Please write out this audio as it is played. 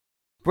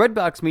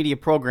Breadbox Media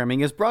Programming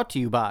is brought to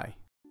you by...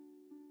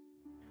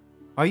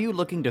 Are you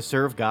looking to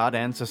serve God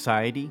and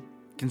society?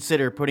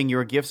 Consider putting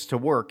your gifts to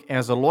work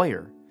as a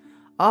lawyer.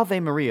 Ave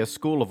Maria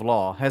School of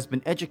Law has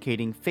been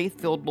educating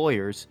faith-filled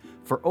lawyers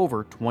for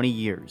over 20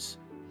 years.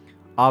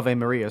 Ave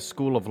Maria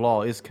School of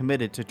Law is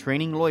committed to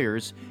training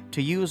lawyers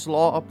to use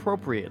law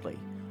appropriately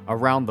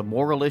around the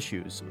moral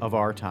issues of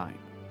our time.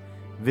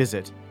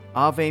 Visit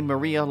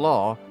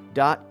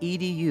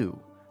avemarialaw.edu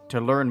to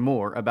learn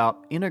more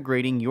about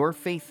integrating your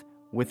faith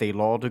with a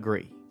law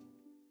degree.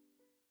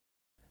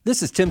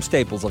 This is Tim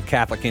Staples of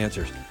Catholic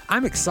Answers.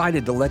 I'm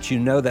excited to let you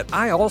know that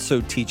I also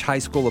teach high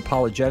school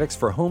apologetics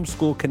for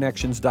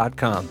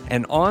homeschoolconnections.com,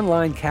 an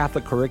online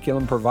Catholic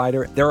curriculum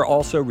provider. There are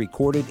also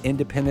recorded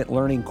independent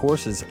learning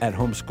courses at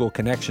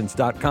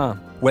homeschoolconnections.com.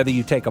 Whether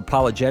you take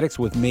apologetics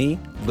with me,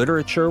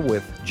 literature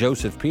with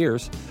Joseph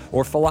Pierce,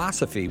 or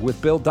philosophy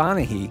with Bill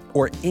Donahue,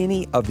 or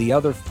any of the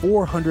other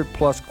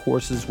 400-plus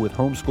courses with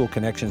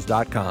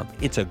homeschoolconnections.com,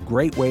 it's a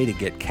great way to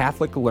get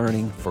Catholic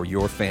learning for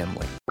your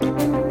family.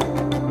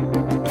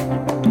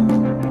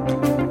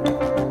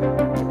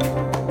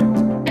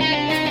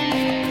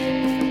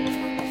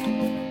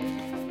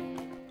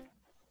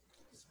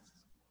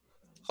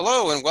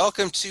 Hello and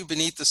welcome to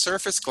Beneath the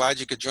Surface. Glad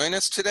you could join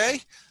us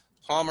today.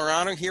 Paul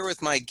Morano here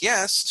with my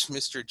guest,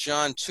 Mr.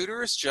 John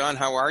Tudorus. John,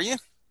 how are you?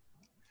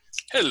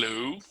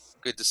 Hello.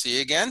 Good to see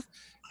you again.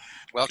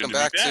 Welcome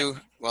back to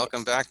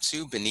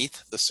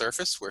Beneath the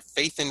Surface, where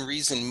faith and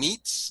reason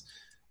meets,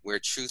 where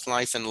truth,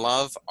 life, and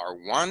love are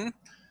one.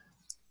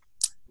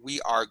 We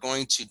are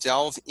going to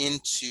delve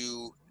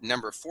into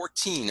number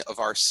 14 of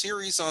our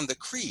series on the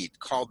Creed,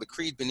 called The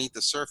Creed Beneath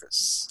the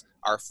Surface,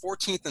 our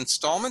 14th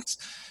installment.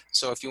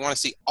 So if you want to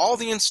see all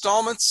the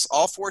installments,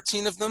 all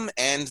 14 of them,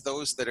 and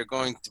those that are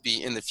going to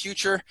be in the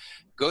future,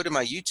 go to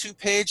my YouTube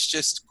page.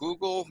 Just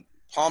Google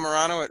Paul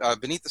Morano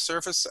at Beneath the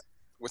Surface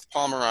with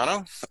Paul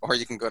Morano, or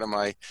you can go to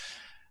my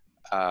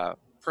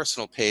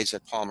personal page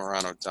at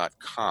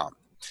paulmorano.com.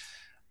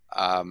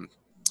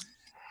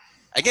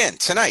 Again,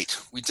 tonight,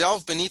 we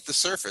delve beneath the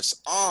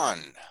surface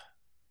on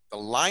the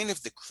line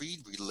of the Creed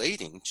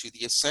relating to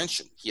the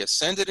ascension. He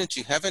ascended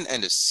into heaven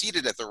and is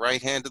seated at the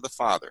right hand of the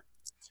Father.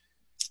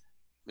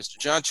 Mr.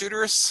 John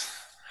Tudorus,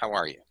 how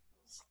are you?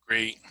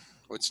 Great.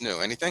 What's new?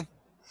 Anything?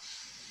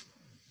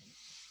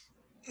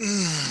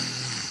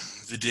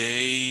 The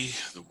day,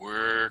 the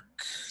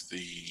work,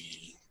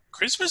 the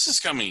Christmas is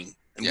coming,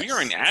 and Yes. we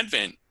are in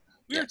Advent.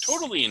 We are Yes.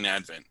 totally in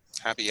Advent.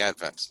 Happy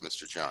Advent,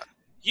 Mr. John.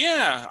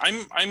 Yeah,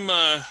 I'm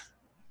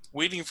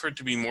waiting for it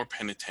to be more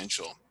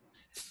penitential.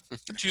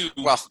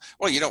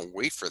 Well, you don't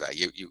wait for that.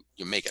 You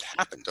make it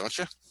happen, don't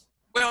you?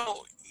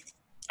 Well,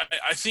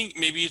 I think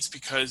maybe it's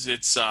because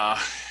it's kind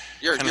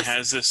of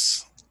has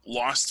this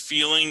lost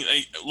feeling.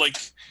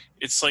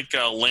 It's like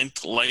a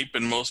Lent light,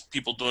 and most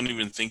people don't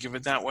even think of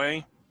it that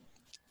way.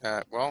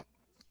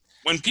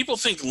 When people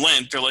think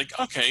Lent, they're like,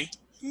 okay,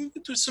 you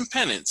can do some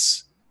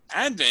penance.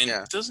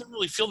 Advent doesn't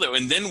really feel that way.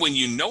 And then when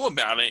you know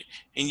about it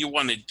and you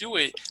want to do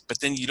it, but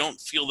then you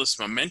don't feel this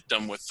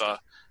momentum with the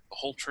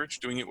whole church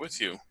doing it with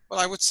you. Well,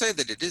 I would say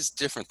that it is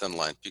different than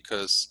Lent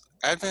because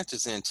Advent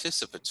is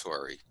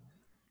anticipatory.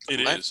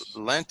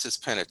 Lent is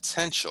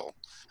penitential.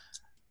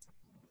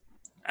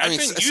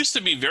 Advent used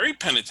to be very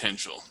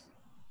penitential.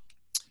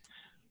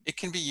 It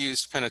can be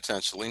used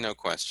penitentially, no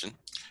question.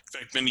 In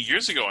fact, many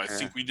years ago, I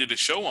think we did a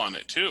show on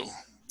it too.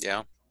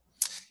 Yeah.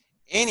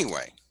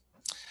 Anyway,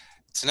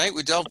 tonight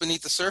we delve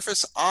beneath the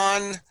surface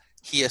on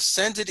He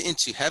ascended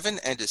into heaven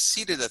and is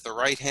seated at the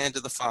right hand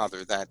of the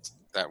Father. That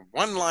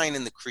one line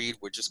in the Creed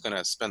we're just going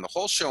to spend the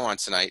whole show on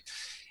tonight.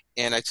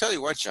 And I tell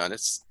you what, John,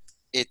 it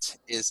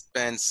has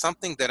been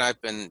something that I've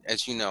been,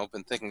 as you know,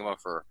 been thinking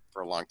about for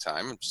a long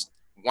time. I'm just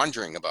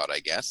wondering about, I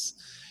guess.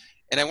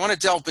 And I want to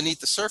delve beneath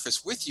the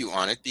surface with you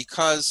on it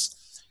because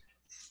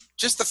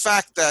just the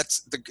fact that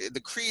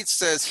the Creed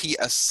says he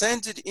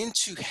ascended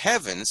into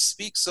heaven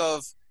speaks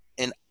of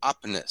an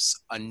up-ness,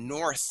 a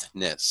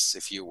northness,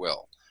 if you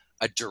will,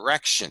 a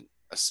direction,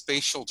 a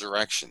spatial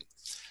direction.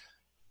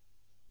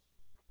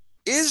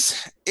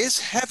 Is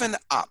heaven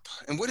up?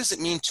 And what does it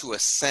mean to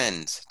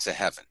ascend to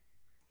heaven?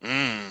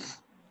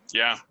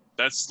 Yeah,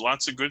 that's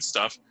lots of good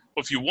stuff.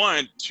 Well, if you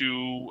want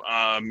to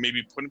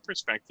maybe put in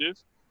perspective,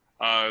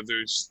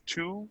 there's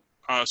two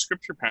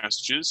scripture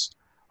passages.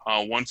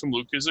 One from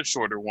Luke is a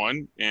shorter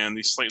one, and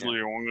the slightly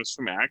longer one is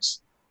from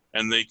Acts,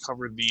 and they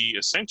cover the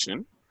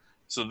ascension.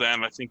 So that,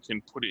 I think,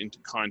 can put it into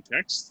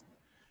context.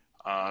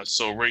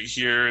 So right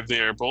here,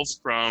 they're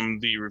both from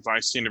the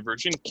Revised Standard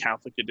Version,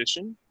 Catholic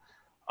edition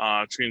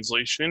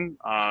translation.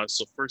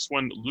 So first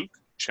one, Luke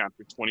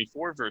chapter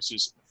 24,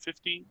 verses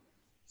 50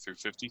 through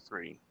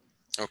 53.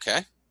 Okay.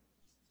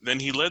 Then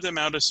he led them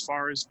out as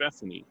far as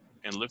Bethany,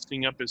 and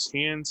lifting up his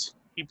hands,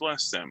 he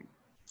blessed them.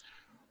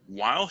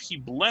 While he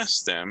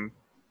blessed them,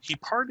 he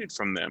parted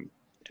from them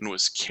and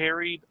was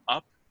carried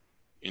up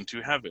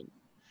into heaven.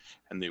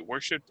 And they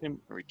worshipped him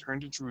and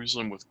returned to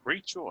Jerusalem with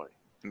great joy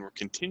and were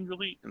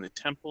continually in the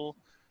temple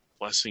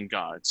blessing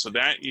God. So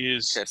that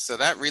is... Okay, so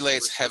that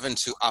relates heaven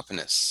to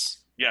upness.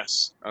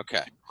 Yes.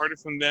 Okay. Departed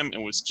from them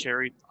and was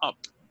carried up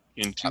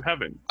into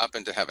heaven. Up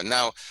into heaven.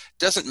 Now,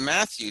 doesn't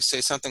Matthew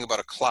say something about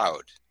a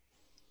cloud?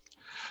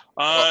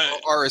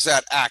 Or is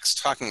that Acts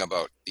talking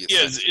about the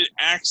ascension? Yes,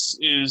 Acts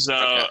is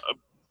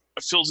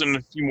fills in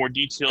a few more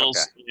details.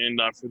 Okay. And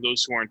for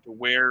those who aren't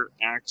aware,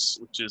 Acts,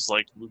 which is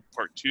like Luke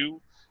Part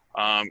 2,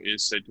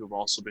 is said to have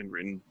also been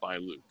written by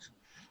Luke.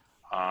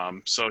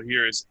 So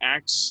here is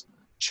Acts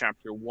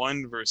chapter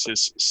 1,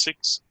 verses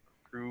 6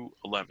 through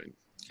 11.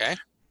 Okay.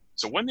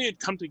 So when they had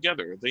come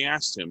together, they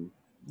asked him,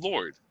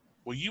 Lord,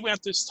 will you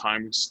at this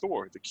time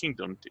restore the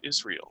kingdom to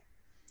Israel?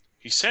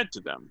 He said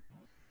to them,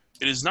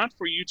 it is not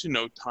for you to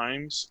know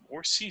times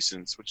or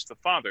seasons which the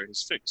Father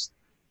has fixed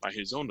by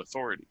his own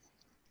authority.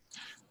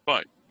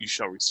 But you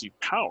shall receive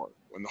power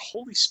when the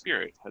Holy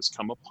Spirit has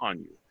come upon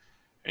you,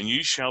 and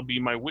you shall be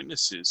my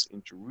witnesses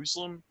in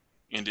Jerusalem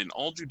and in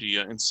all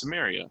Judea and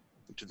Samaria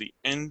and to the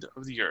end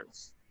of the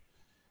earth.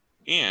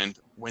 And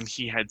when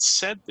he had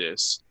said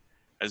this,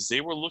 as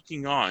they were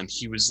looking on,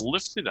 he was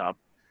lifted up,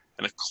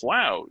 and a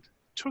cloud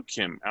took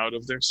him out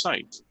of their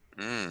sight.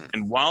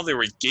 And while they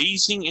were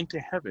gazing into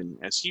heaven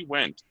as he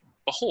went,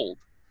 behold,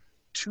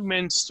 two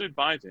men stood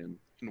by them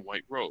in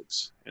white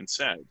robes, and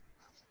said,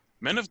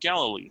 Men of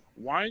Galilee,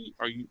 why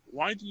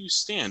do you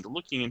stand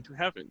looking into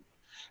heaven?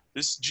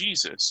 This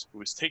Jesus, who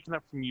was taken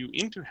up from you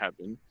into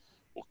heaven,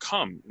 will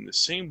come in the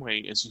same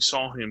way as you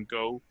saw him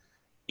go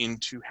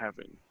into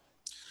heaven.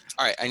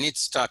 All right, I need to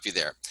stop you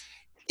there.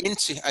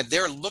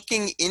 They're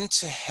looking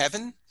into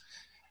heaven.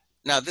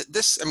 Now,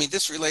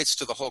 this relates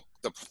to the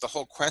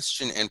whole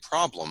question and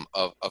problem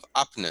of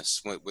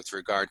up-ness with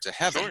regard to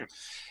heaven. Sure.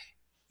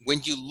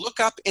 When you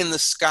look up in the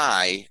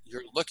sky,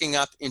 you're looking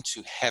up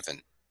into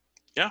heaven.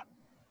 Yeah.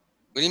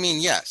 What do you mean?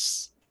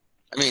 Yes.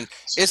 I mean,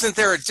 isn't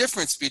there a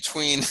difference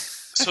between?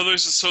 So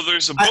there's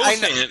a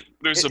both and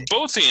there's a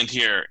both and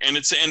here, and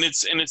it's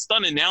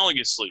done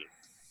analogously.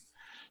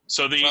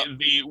 So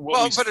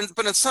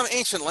but in some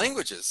ancient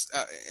languages,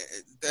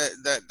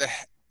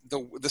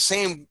 the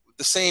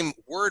same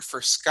word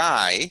for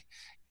sky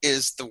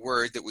is the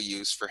word that we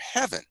use for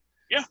heaven.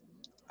 Yeah.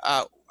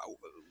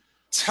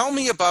 Tell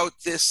me about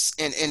this,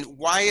 and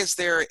why isn't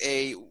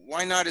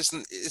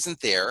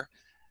there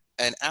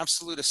an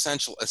absolute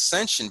essential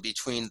ascension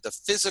between the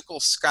physical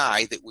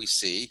sky that we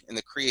see in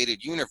the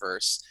created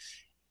universe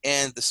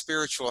and the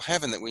spiritual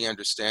heaven that we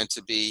understand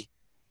to be?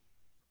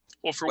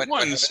 Well, for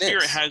one, the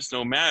spirit has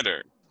no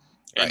matter,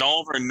 and right.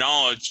 all of our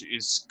knowledge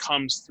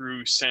comes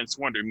through sense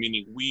wonder,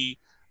 meaning we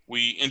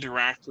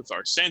interact with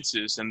our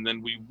senses, and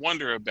then we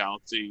wonder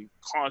about the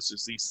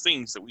causes, these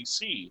things that we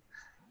see,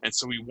 and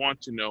so we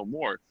want to know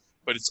more.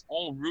 But it's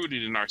all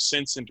rooted in our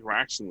sense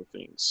interaction with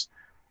things.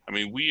 I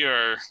mean, we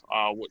are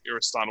what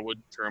Aristotle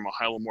would term a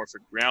hylomorphic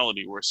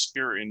reality. We're a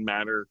spirit and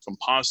matter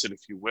composite,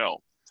 if you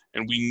will.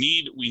 And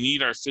we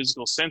need our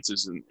physical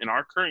senses. In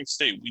our current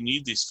state, we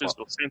need these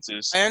physical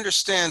senses. I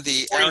understand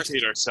to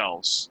orientate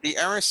ourselves. The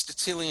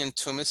Aristotelian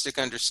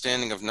Thomistic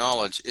understanding of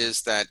knowledge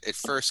is that it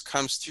first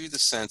comes through the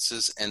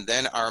senses, and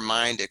then our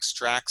mind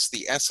extracts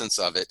the essence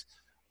of it,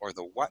 or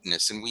the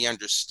whatness, and we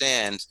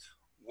understand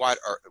what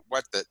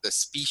the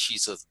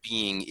species of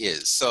being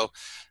is. So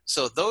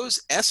those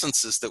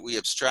essences that we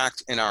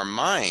abstract in our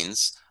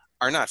minds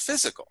are not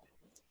physical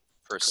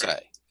per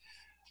se.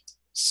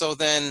 So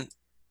then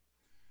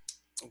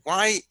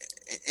why,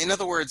 in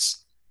other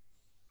words,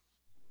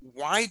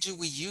 why do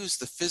we use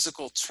the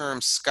physical term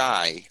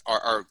sky,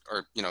 or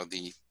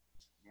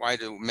why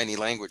do many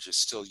languages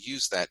still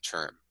use that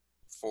term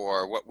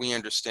for what we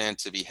understand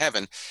to be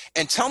heaven?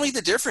 And tell me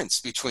the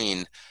difference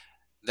between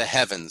the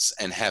heavens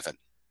and heaven.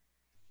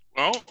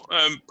 Well,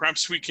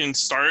 perhaps we can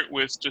start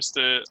with just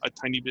a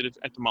tiny bit of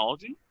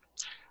etymology.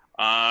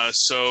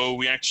 So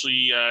we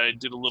actually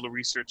did a little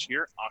research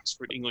here.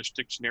 Oxford English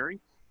Dictionary.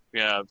 We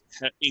have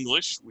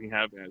English, we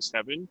have as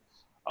heaven.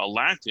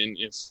 Latin,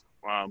 if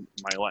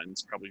my Latin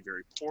is probably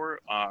very poor,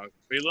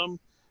 coelum,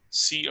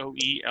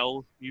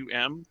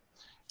 C-O-E-L-U-M,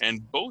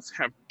 and both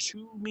have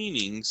two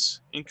meanings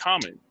in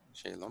common.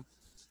 Coelum,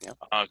 yeah.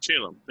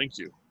 Coelum, thank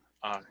you.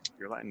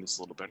 Your Latin is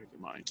a little better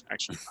than mine,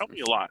 actually, probably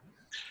a lot.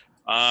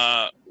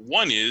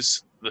 One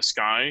is the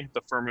sky,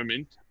 the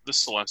firmament, the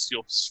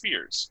celestial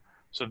spheres.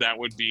 So that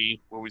would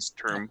be what we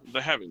term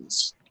the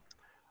heavens.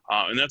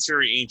 And that's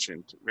very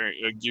ancient,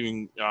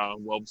 giving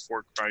well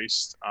before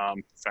Christ.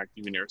 In fact,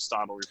 even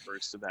Aristotle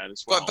refers to that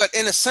as well. But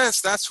in a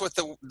sense, that's what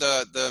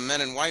the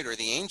men in white, or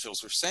the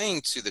angels, were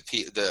saying to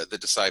the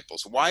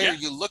disciples. Why are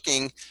you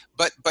looking?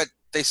 But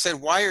they said,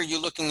 why are you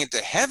looking into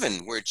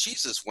heaven where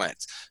Jesus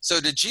went?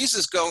 So did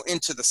Jesus go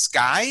into the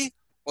sky,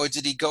 or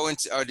did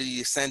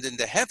he ascend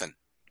into heaven?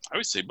 I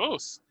would say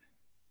both.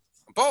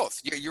 Both.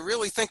 You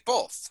really think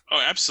both?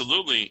 Oh,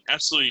 absolutely,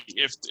 absolutely.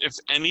 If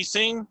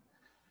anything,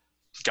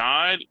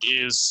 God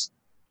is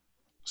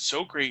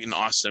so great and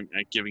awesome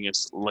at giving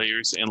us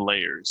layers and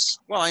layers.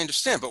 Well, I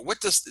understand, but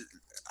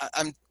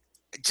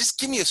just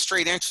give me a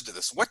straight answer to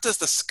this. What does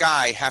the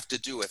sky have to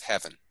do with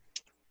heaven?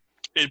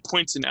 It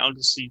points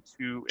analogously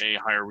to a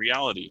higher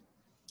reality.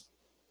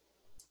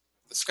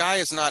 the sky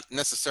is not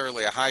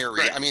necessarily a higher.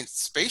 Correct. I mean,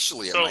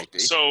 spatially it So might be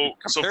so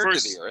compared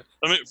first to the Earth,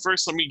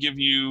 let me give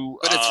you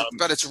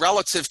but it's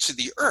relative to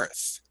the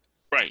Earth.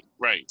 right.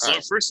 So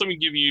Right. first let me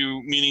give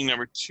you meaning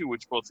number 2,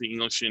 which both the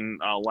English and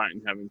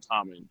Latin have in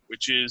common,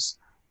 which is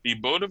the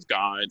abode of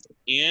God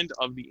and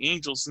of the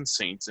angels and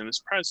saints in his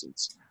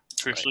presence,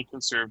 traditionally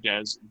conserved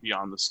as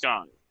beyond the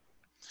sky.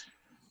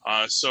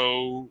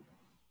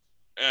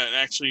 And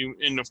actually,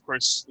 and of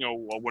course,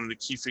 one of the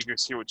key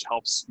figures here, which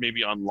helps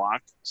maybe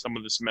unlock some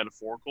of this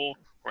metaphorical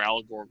or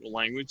allegorical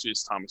language,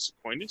 is Thomas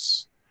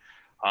Aquinas.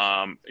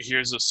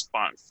 Here's a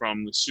spot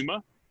from the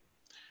Summa.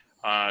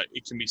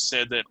 It can be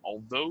said that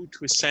although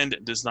to ascend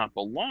does not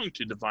belong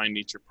to divine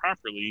nature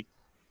properly,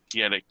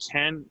 yet it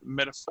can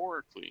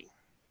metaphorically.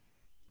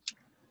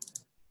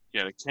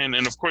 Yet it can.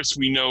 And of course,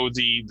 we know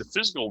the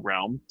physical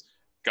realm.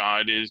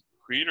 God is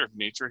creator of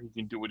nature. He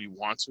can do what he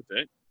wants with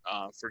it.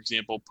 For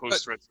example,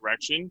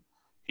 post-resurrection,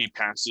 he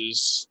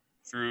passes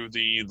through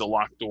the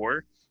locked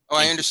door. Oh,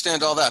 I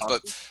understand all that,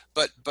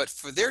 but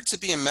for there to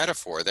be a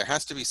metaphor, there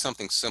has to be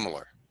something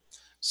similar.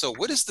 So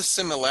what is the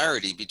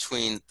similarity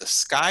between the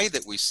sky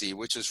that we see,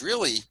 which is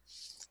really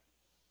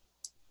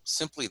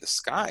simply the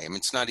sky? I mean,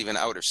 it's not even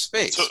outer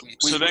space.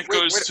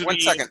 One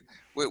second.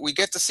 We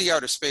get to see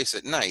outer space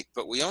at night,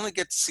 but we only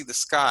get to see the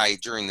sky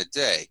during the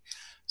day.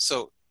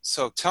 So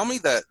tell me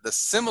the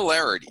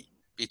similarity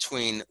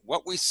between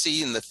what we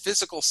see in the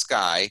physical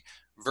sky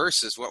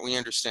versus what we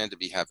understand to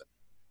be heaven.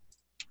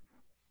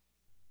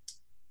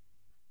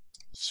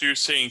 So you're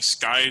saying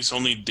sky is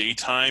only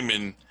daytime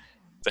and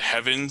the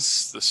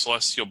heavens, the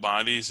celestial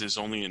bodies, is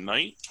only at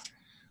night?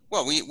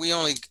 Well, we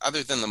only,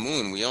 other than the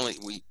moon, we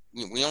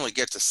only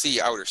get to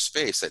see outer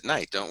space at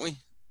night, don't we?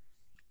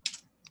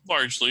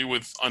 Largely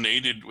with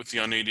the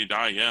unaided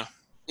eye, yeah.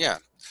 Yeah.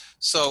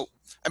 So,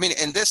 I mean,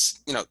 and this,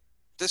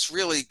 this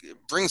really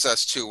brings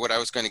us to what I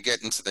was going to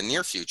get into the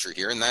near future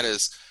here, and that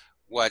is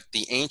what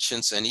the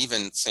ancients and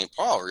even St.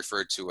 Paul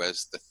referred to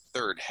as the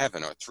third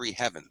heaven, or three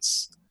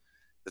heavens,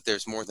 that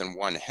there's more than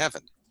one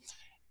heaven.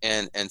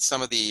 And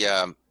some of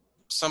the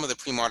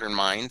pre-modern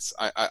minds,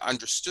 I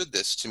understood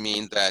this to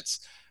mean that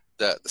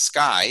the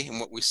sky, and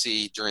what we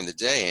see during the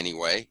day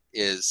anyway,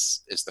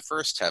 is the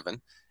first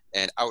heaven,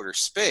 and outer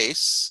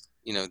space,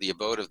 the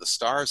abode of the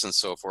stars and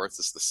so forth,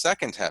 is the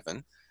second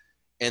heaven.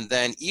 And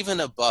then even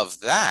above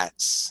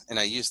that, and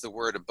I use the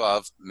word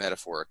above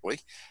metaphorically,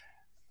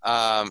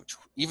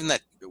 even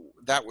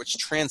that which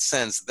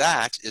transcends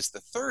that is the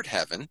third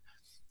heaven,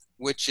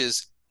 which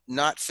is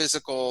not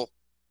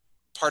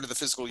part of the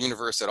physical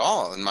universe at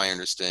all, in my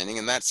understanding,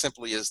 and that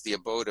simply is the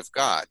abode of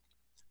God,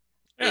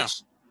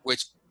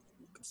 which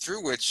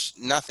through which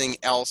nothing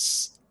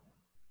else.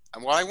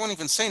 Well, I won't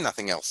even say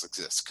nothing else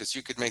exists, because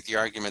you could make the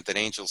argument that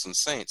angels and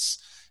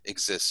saints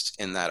exist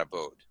in that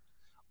abode.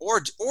 Or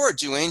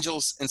do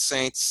angels and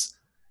saints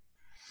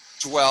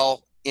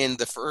dwell in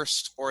the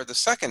first or the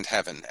second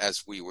heaven,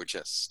 as we were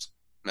just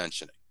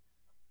mentioning?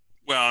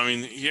 Well, I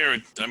mean,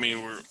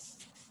 we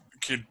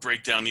could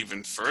break down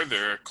even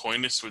further.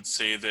 Aquinas would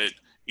say that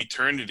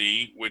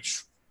eternity,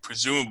 which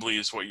presumably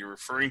is what you're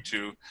referring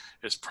to,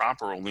 is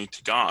proper only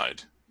to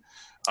God.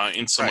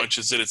 In so much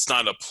as that it's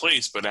not a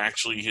place, but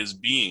actually his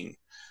being.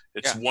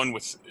 It's one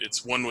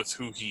with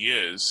who he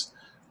is.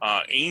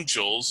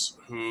 Angels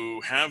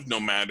who have no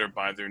matter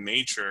by their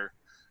nature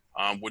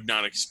would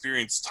not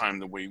experience time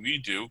the way we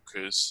do,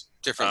 because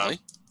differently.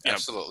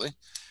 Absolutely.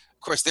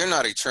 Of course, they're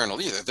not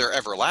eternal either. They're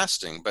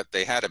everlasting, but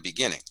they had a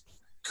beginning.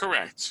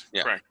 Correct.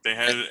 Yeah. Correct. They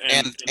had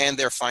and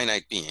they're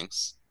finite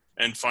beings.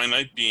 And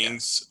finite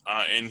beings,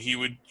 and he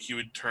would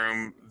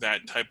term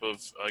that type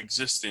of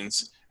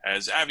existence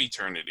as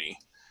aviternity.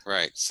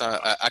 Right. So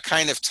a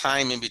kind of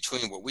time in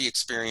between what we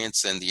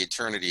experience and the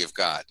eternity of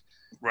God.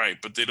 Right,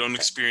 but they don't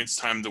experience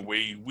time the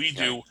way we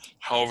do.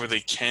 However, they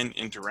can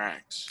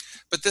interact.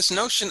 But this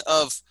notion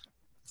of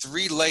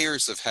 3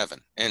 layers of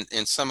heaven, and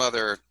in some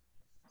other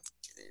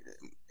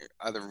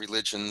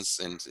religions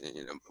and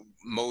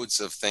modes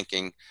of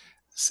thinking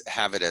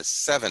have it as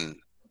 7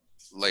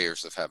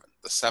 layers of heaven.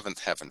 The 7th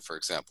heaven, for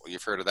example.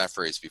 You've heard of that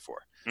phrase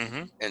before.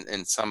 Mm-hmm. And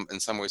in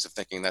some ways of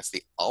thinking, that's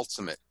the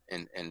ultimate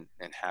in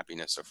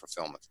happiness or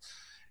fulfillment.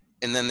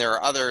 And then there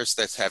are others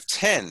that have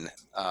 10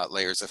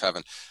 layers of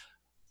heaven.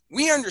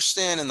 We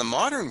understand in the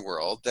modern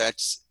world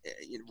that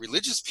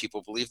religious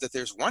people believe that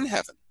there's one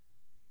heaven.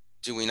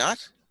 Do we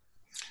not?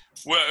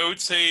 Well, I would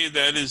say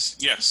that is,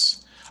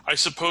 yes. I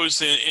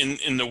suppose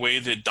in the way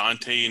that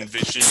Dante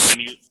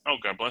envisioned oh,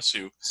 God bless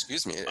you.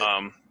 Excuse me.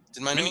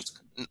 Did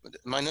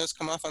my nose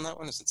come off on that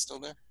one? Is it still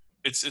there?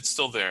 It's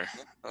still there.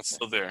 Yeah? Okay. It's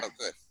still there. Oh,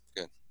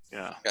 good.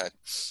 Yeah. Good.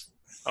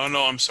 Oh,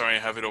 no, I'm sorry. I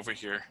have it over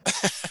here.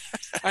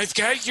 I've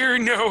got your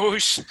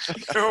nose.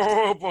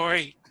 Oh,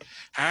 boy.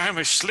 I'm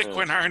a slick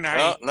one, aren't I?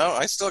 Well, no,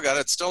 I still got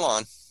it. It's still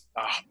on.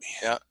 Oh, man.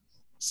 Yeah.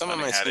 Some of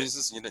my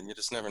sneezes, you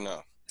just never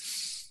know.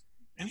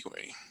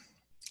 Anyway,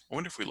 I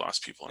wonder if we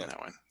lost people on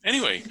that one.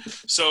 Anyway,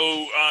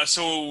 so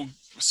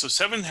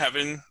 7th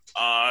heaven,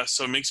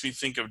 So it makes me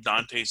think of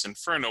Dante's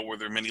Inferno, where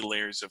there are many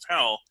layers of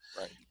hell,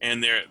 Right.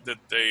 and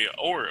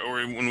or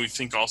when we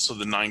think also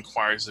the 9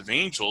 choirs of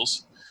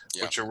angels,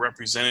 Yeah. which are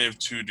representative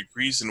to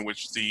degrees in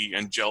which the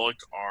angelic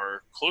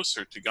are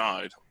closer to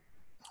God.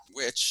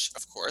 Which,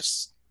 of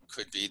course,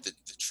 could be the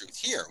truth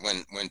here.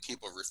 When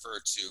people refer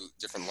to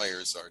different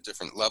layers or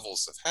different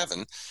levels of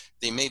heaven,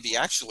 they may be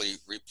actually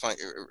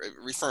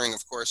referring,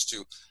 of course,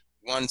 to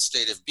one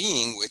state of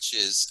being, which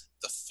is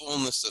the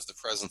fullness of the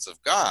presence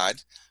of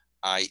God,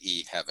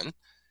 i.e. heaven,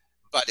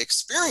 but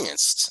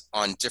experienced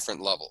on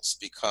different levels,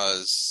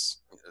 because,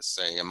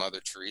 say, a Mother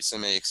Teresa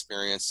may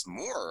experience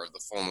more of the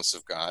fullness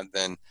of God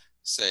than,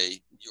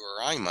 say, you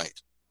or I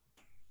might.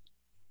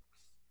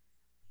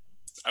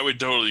 I would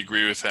totally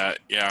agree with that.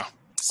 Yeah.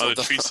 So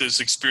Teresa's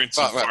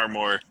experiencing far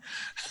more.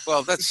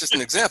 Well, that's just an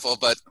example,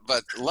 but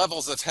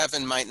levels of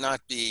heaven might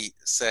not be,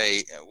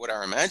 say, what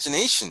our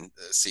imagination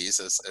sees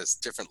as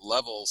different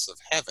levels of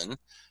heaven,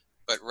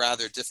 but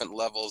rather different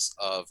levels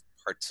of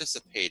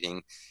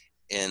participating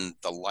in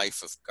the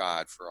life of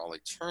God for all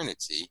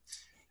eternity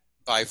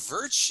by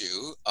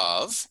virtue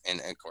of,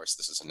 and of course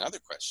this is another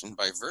question,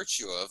 by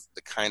virtue of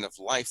the kind of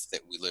life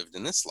that we lived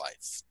in this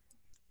life.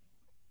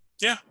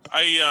 Yeah,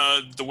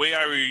 the way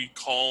I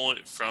recall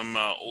it from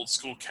old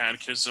school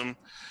catechism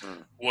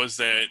was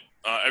that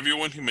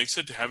everyone who makes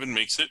it to heaven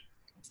makes it,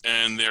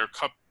 and their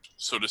cup,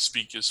 so to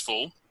speak, is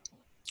full.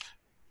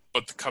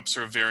 But the cups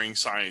are of varying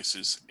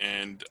sizes,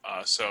 and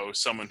so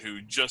someone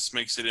who just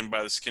makes it in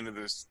by the skin of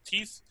their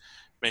teeth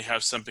may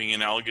have something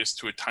analogous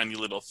to a tiny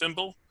little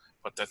thimble,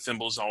 but that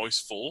thimble is always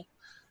full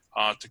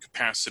to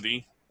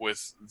capacity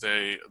with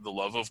the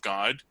love of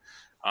God.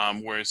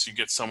 Whereas you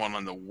get someone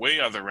on the way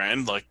other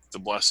end, like the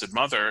Blessed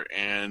Mother,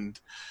 and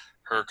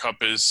her cup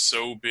is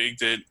so big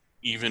that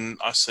even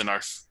us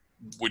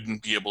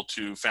wouldn't be able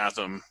to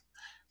fathom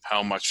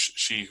how much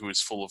she, who is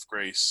full of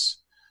grace,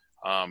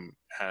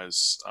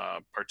 has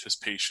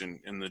participation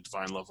in the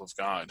divine love of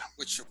God.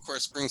 Which, of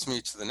course, brings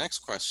me to the next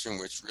question,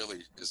 which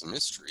really is a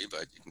mystery,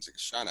 but you can take a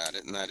shot at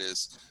it, and that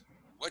is,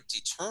 what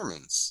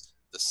determines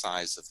the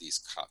size of these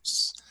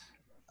cups?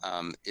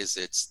 Is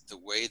it the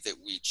way that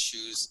we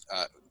choose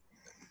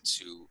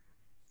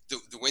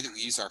the way that we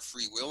use our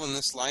free will in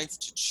this life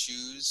to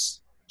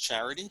choose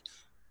charity?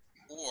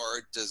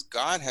 Or does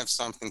God have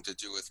something to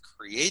do with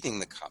creating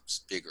the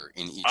cups bigger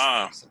in each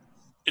person?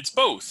 It's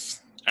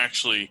both,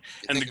 actually.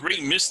 And the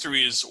great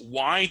mystery is,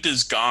 why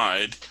does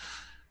God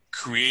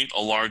create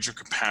a larger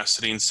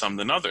capacity in some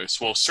than others?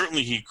 Well,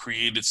 certainly he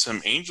created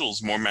some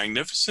angels more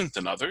magnificent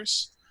than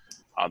others.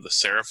 The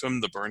seraphim,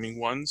 the burning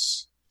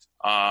ones,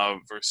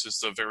 versus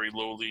the very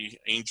lowly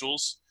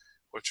angels,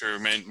 which are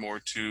meant more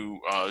to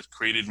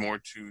created more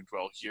to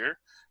dwell here.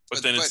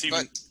 But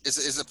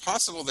is it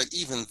possible that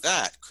even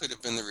that could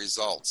have been the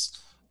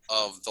results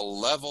of the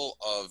level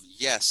of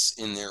yes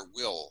in their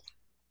will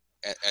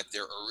at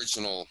their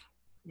original?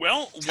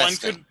 Well,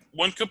 testing?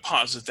 one could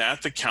posit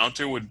that. The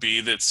counter would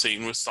be that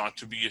Satan was thought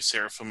to be a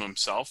seraphim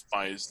himself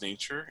by his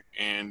nature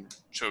and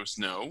chose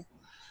no.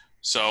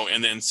 So,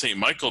 and then Saint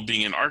Michael,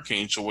 being an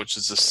archangel, which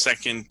is the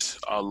second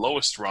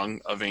lowest rung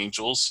of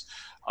angels,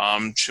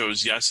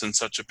 chose yes in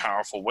such a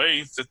powerful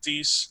way that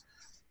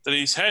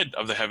he's head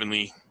of the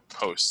heavenly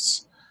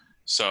hosts.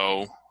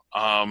 So,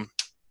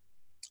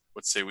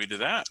 what say we to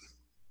that?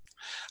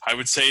 I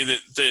would say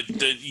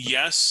that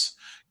yes,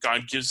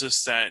 God gives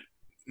us that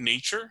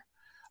nature,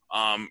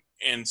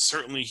 and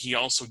certainly He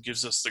also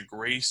gives us the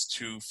grace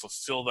to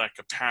fulfill that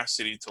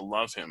capacity to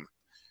love Him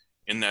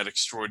in that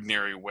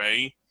extraordinary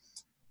way.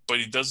 But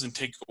He doesn't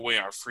take away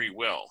our free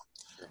will.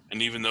 Sure.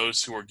 And even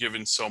those who are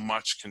given so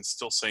much can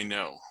still say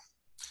no.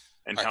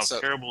 And right, how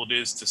terrible it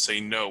is to say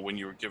no when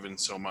you were given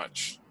so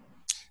much.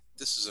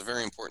 This is a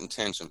very important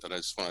tangent that I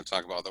just want to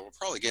talk about, though we'll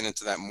probably get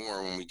into that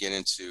more when we get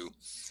into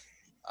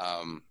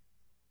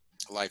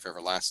life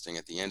everlasting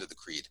at the end of the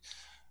creed.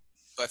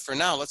 But for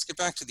now, let's get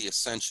back to the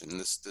ascension,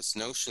 this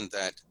notion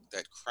that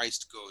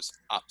Christ goes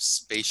up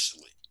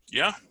spatially.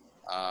 Yeah.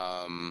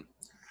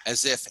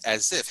 As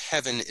if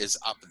heaven is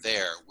up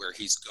there where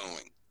he's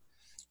going.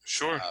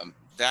 Sure.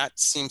 That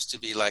seems to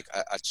be like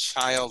a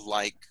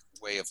childlike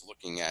way of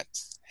looking at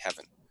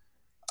heaven.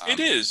 It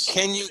is.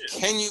 Can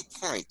you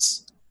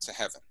point to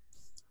heaven?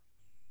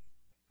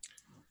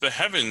 The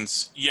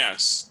heavens,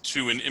 yes.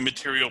 To an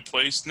immaterial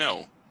place,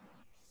 no.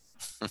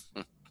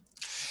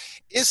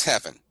 Is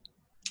heaven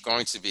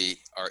going to be,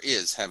 or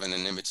is heaven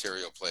an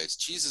immaterial place?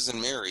 Jesus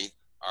and Mary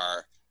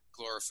are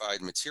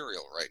glorified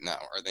material right now,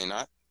 are they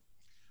not?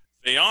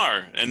 They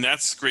are, and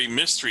that's great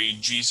mystery.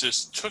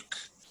 Jesus took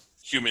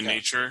human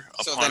nature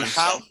upon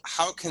himself. So then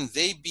how can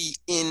they be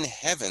in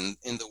heaven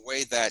in the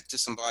way that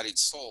disembodied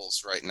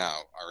souls right now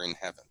are in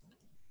heaven?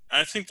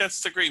 I think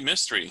that's the great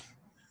mystery.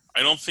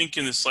 I don't think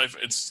in this life,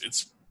 it's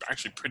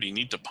actually pretty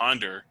neat to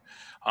ponder,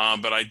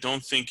 but I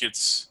don't think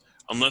it's,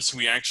 unless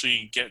we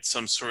actually get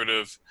some sort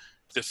of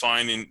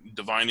divine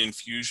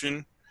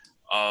infusion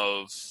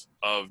of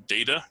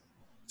data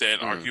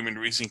that our human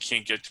reason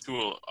can't get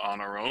to on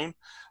our own,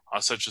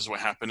 such as what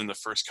happened in the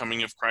first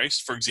coming of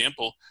Christ. For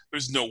example,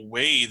 there's no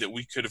way that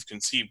we could have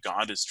conceived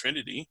God as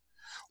Trinity,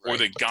 or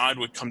that God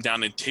would come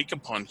down and take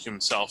upon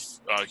himself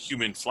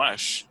human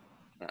flesh.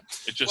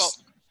 It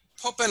just... Well,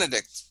 Pope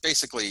Benedict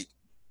basically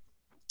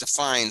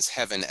defines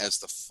heaven as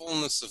the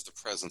fullness of the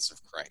presence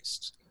of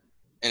Christ.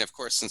 And of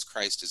course, since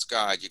Christ is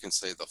God, you can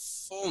say the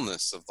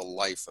fullness of the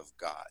life of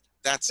God.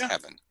 That's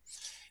heaven.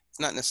 It's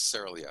not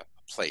necessarily a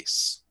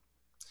place.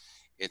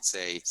 It's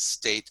a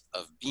state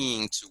of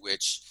being to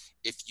which,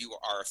 if you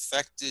are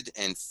affected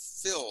and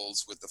filled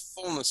with the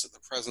fullness of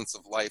the presence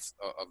of life,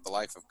 of the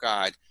life of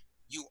God,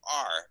 you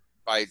are,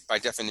 by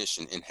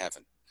definition, in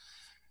heaven.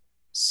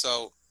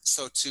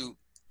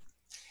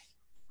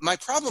 My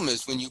problem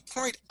is when you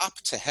point up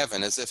to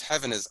heaven as if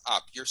heaven is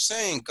up, you're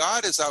saying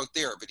God is out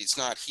there, but he's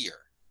not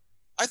here.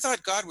 I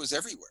thought God was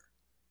everywhere.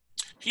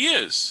 He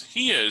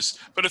is.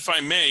 But if I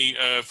may,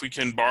 if we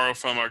can borrow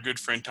from our good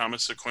friend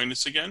Thomas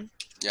Aquinas again.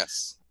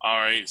 Yes. All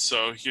right,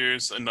 so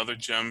here's another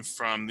gem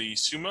from the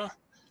Summa.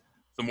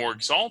 The more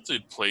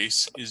exalted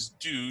place is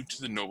due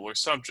to the nobler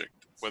subject,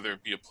 whether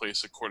it be a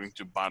place according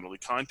to bodily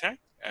contact,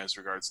 as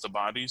regards to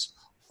bodies,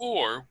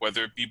 or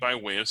whether it be by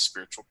way of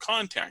spiritual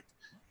contact,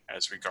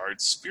 as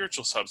regards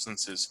spiritual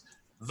substances.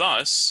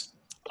 Thus,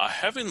 a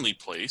heavenly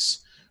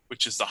place,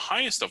 which is the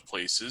highest of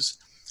places,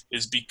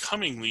 is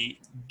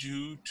becomingly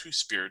due to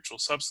spiritual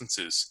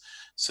substances,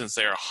 since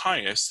they are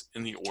highest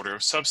in the order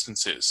of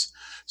substances.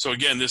 So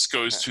again, this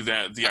goes to the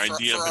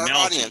idea of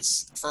analogy.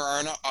 For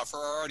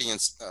our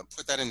audience,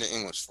 put that into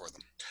English for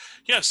them.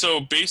 Yeah, so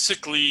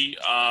basically,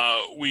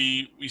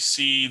 we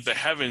see the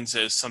heavens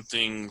as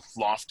something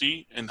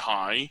lofty and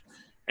high,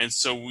 and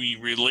so we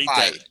relate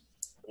that.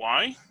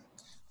 Why?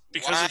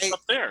 Because it's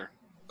up there.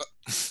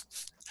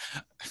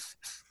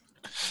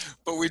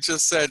 But we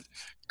just said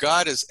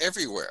God is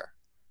everywhere.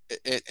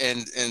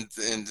 And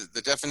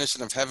the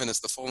definition of heaven is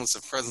the fullness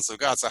of presence of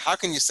God. So how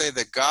can you say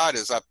that God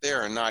is up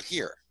there and not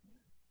here?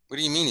 What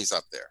do you mean he's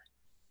up there?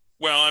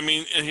 Well, I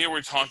mean, and here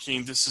we're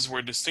talking, this is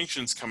where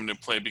distinctions come into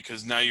play,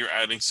 because now you're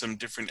adding some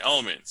different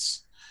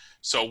elements.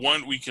 So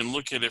one, we can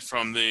look at it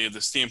from the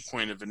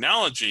standpoint of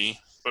analogy,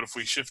 but if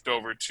we shift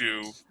over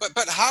to...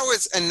 But how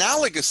is,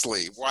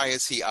 analogously, why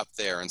is he up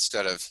there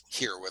instead of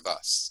here with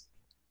us?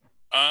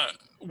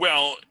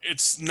 Well,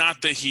 it's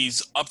not that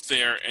he's up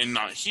there and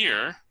not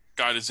here.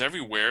 God is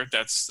everywhere.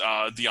 That's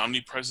the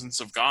omnipresence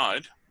of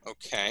God.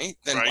 Okay.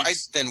 Then right?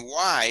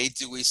 why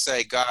do we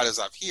say God is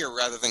up here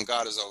rather than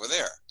God is over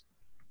there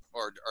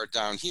or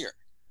down here?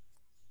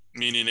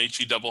 Meaning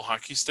HE double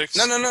hockey sticks?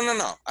 No.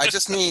 I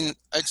just mean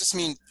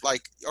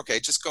like, okay,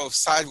 just go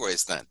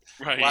sideways then.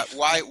 Right.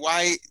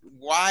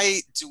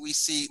 Why do we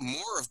see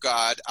more of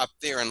God up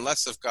there and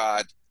less of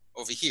God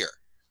over here?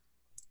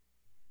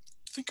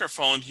 I think our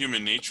fallen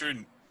human nature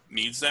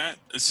needs that.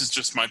 This is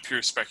just my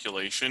pure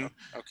speculation.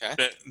 Okay.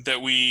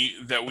 That we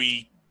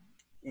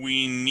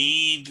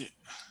need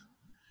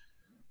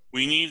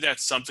that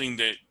something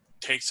that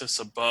takes us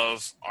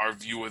above our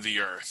view of the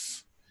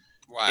earth.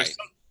 Why?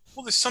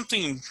 There's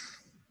something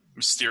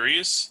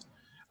mysterious.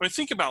 I mean,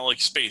 think about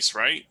like space,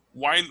 right?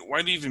 Why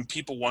do even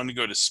people want to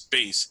go to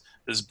space?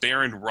 This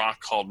barren rock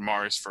called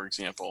Mars, for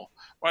example.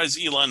 Why does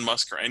Elon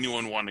Musk or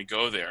anyone want to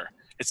go there?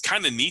 It's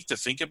kind of neat to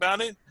think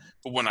about it,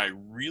 but when I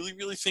really,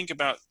 really think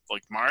about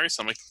like Mars,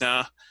 I'm like,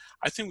 nah,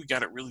 I think we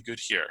got it really good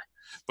here.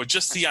 But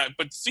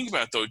think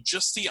about it though,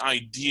 just the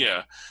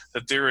idea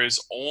that there is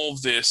all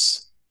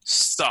this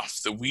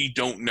stuff that we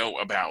don't know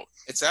about.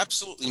 It's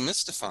absolutely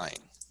mystifying.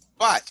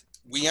 But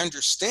we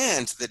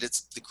understand that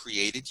it's the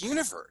created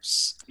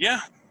universe.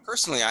 Yeah.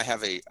 Personally, I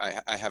have a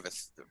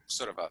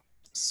sort of a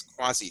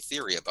quasi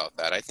theory about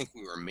that. I think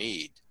we were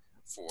made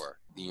for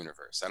the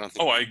universe. I don't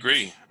think. I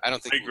agree. I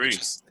don't think we were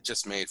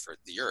just made for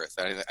the earth.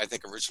 I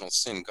think original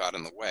sin got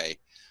in the way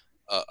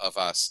of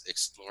us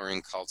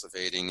exploring,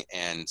 cultivating,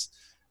 and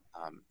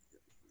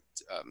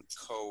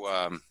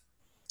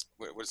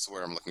what's the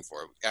word I'm looking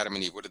for? Adam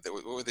and Eve. What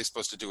were they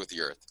supposed to do with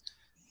the earth?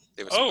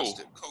 They were supposed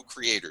to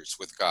co-creators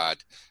with God.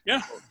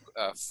 Yeah.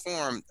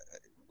 Form,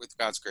 with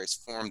God's grace,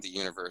 form the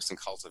universe and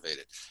cultivate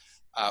it.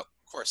 Of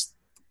course,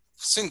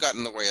 sin got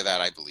in the way of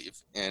that, I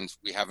believe, and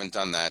we haven't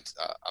done that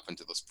up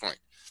until this point.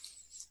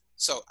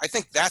 So I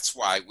think that's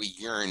why we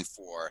yearn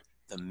for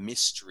the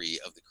mystery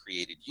of the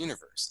created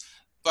universe.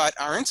 But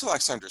our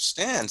intellect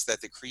understands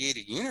that the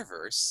created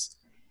universe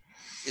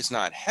is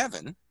not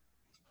heaven,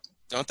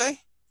 don't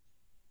they?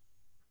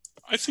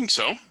 I think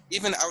so.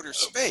 Even outer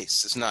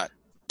space is not.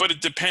 But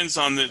it depends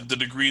on the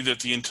degree that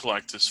the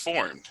intellect is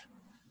formed.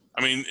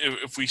 I mean,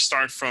 if we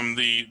start from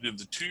the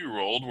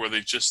 2-year-old where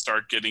they just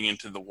start getting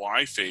into the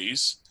why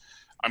phase,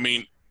 I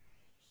mean,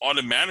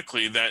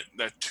 automatically that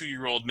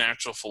 2-year-old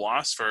natural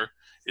philosopher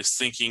is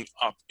thinking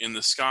up in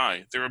the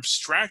sky. They're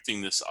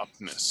abstracting this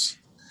upness,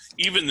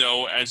 even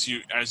though, as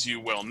you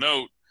well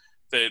note,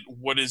 that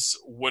what is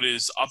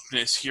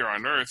upness here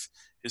on Earth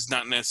is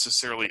not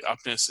necessarily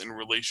upness in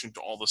relation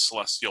to all the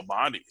celestial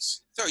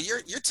bodies. So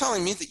you're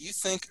telling me that you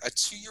think a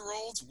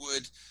 2-year-old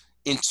would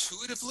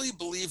intuitively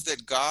believe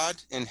that God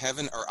and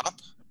heaven are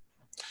up?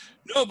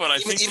 No, but I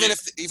think even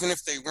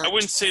if they weren't. I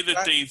wouldn't say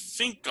that they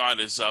think God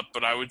is up,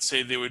 but I would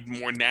say they would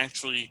more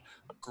naturally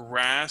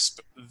grasp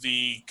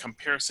the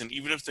comparison,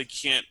 even if they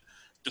can't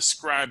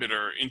describe it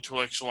or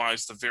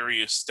intellectualize the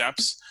various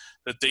steps,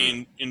 that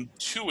they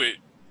intuit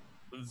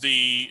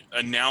the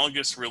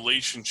analogous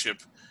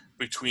relationship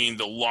between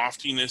the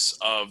loftiness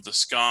of the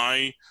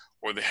sky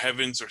or the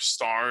heavens or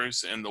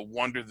stars and the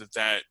wonder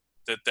that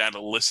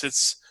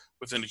elicits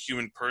within a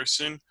human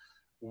person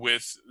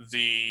with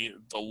the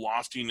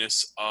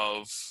loftiness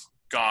of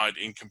God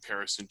in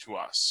comparison to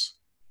us.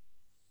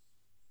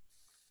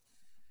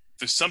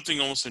 There's something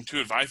almost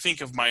intuitive. I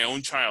think of my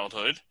own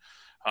childhood,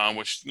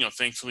 which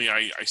thankfully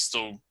I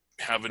still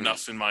have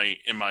enough in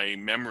my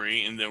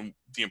memory, and then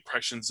the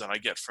impressions that I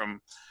get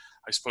from,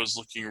 I suppose,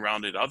 looking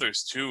around at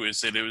others too,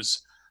 is that it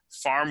was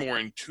far more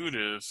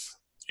intuitive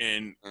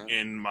in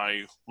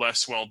my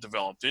less well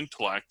developed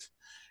intellect,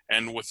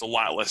 and with a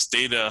lot less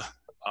data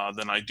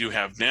than I do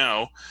have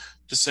now,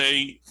 to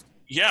say,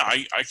 yeah,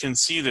 I can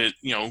see that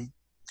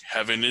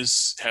heaven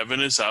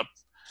is up.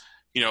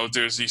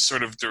 There's these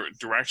sort of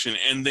direction,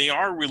 and they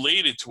are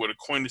related to what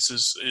Aquinas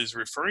is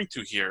referring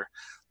to here,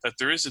 that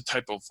there is a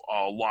type of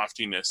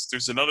loftiness.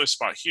 There's another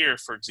spot here,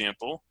 for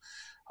example,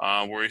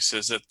 where he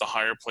says that the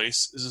higher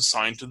place is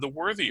assigned to the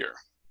worthier.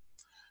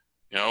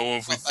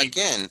 If we think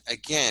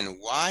again,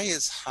 why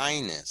is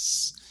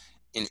highness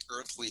in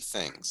earthly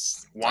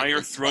things? Why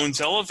are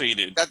thrones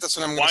elevated? That's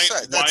what I'm going to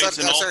say. Why is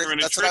an altar in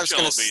a church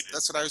elevated?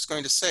 That's what I was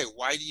going to say.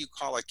 Why do you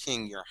call a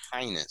king your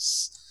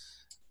highness?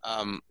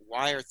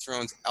 Why are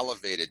thrones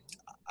elevated?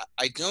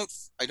 I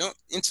don't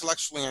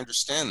intellectually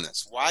understand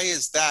this. Why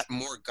is that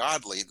more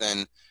godly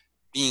than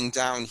being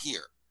down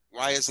here?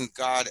 Why isn't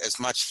God as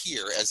much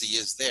here as he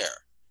is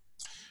there?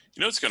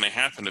 What's going to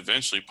happen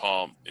eventually,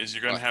 Paul, is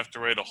you're going to have to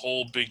write a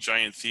whole big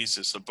giant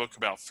thesis, a book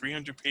about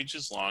 300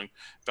 pages long,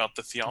 about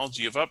the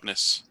theology of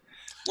up-ness.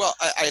 Well,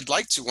 I'd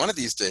like to one of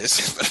these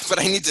days, but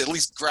I need to at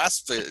least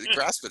grasp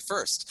it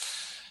first.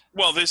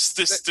 Well,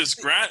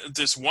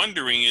 this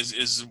wondering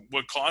is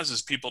what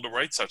causes people to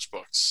write such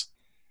books.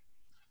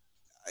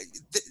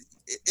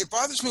 It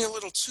bothers me a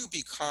little too,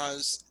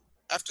 because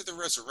after the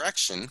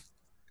resurrection,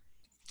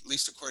 at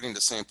least according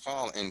to St.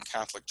 Paul in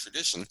Catholic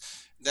tradition,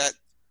 that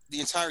the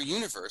entire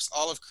universe,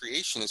 all of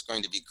creation, is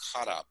going to be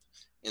caught up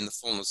in the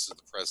fullness of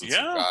the presence of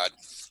God,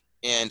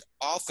 and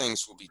all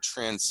things will be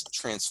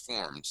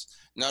transformed.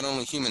 Not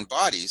only human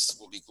bodies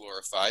will be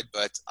glorified,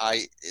 but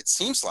it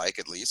seems like,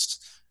 at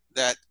least,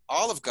 that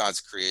all of God's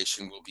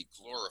creation will be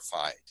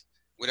glorified.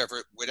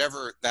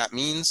 Whatever that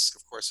means,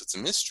 of course, it's a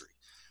mystery.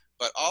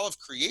 But all of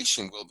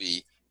creation will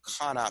be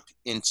caught up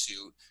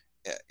into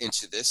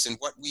this, and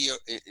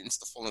into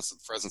the fullness of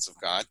the presence of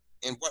God,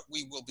 and what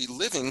we will be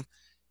living,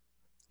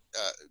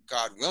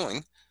 God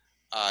willing,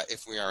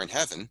 if we are in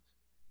heaven,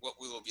 what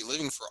we will be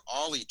living for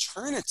all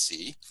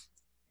eternity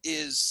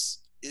is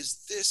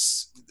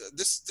this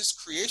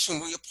creation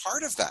will be a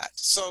part of that.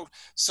 So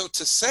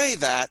to say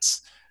that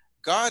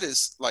God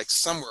is like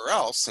somewhere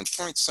else and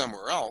points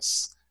somewhere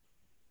else,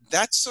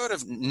 that sort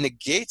of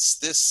negates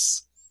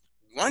this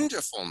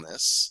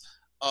wonderfulness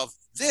of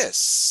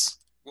this,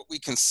 what we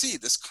can see,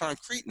 this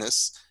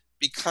concreteness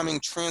becoming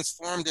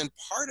transformed and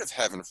part of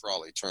heaven for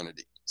all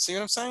eternity. See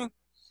what I'm saying?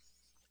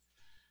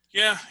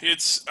 Yeah,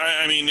 it's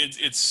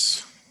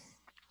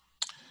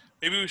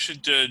maybe we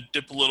should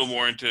dip a little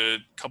more into a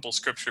couple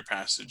scripture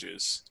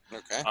passages.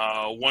 Okay.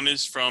 One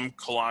is from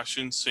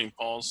Colossians, St.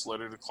 Paul's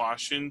letter to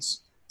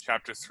Colossians,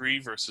 chapter 3,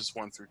 verses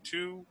 1 through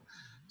 2.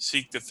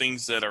 Seek the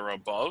things that are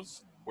above,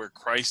 where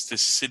Christ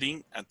is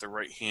sitting at the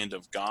right hand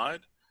of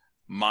God.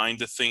 Mind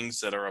the things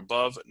that are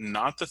above,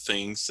 not the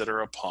things that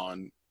are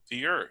upon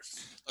the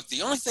earth. Look,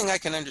 the only thing I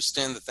can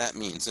understand that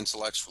means,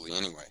 intellectually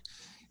anyway,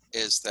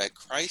 is that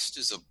Christ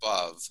is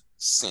above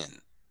sin.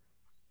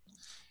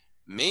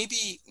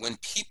 Maybe when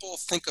people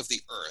think of the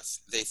earth,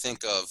 they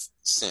think of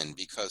sin,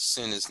 because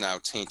sin has now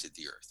tainted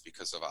the earth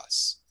because of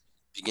us,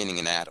 beginning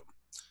in Adam.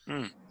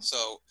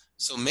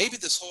 So maybe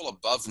this whole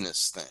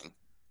aboveness thing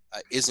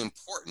is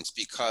important,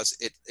 because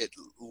it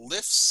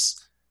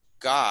lifts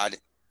God,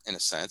 in a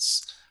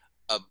sense,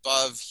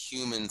 above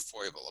human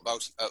foible,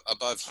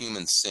 above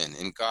human sin.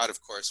 In God,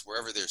 of course,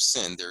 wherever there's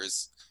sin, there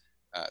is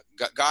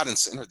God and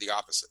sin are the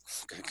opposite,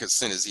 because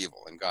sin is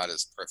evil and God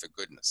is perfect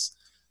goodness.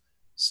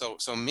 So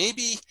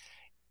maybe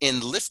in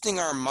lifting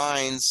our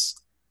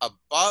minds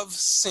above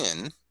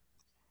sin,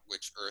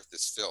 which earth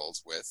is filled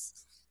with,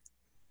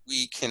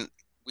 we can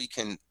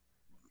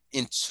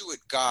intuit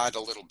God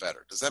a little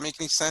better. Does that make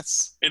any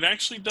sense? It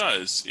actually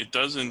does. It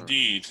does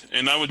indeed.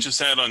 And I would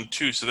just add on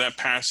too, so that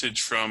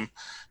passage from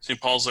St.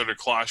 Paul's letter to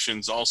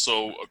Colossians,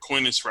 also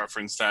Aquinas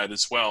referenced that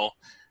as well,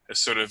 as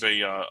sort of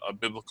a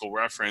biblical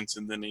reference.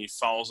 And then he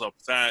follows up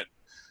that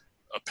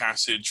a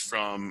passage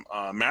from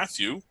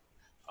Matthew,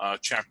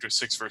 chapter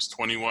 6, verse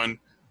 21,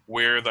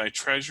 where thy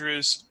treasure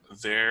is,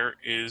 there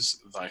is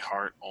thy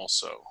heart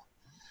also.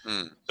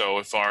 So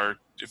if our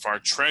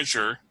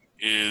treasure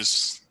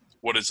is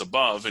what is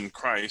above in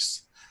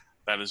Christ,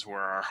 that is where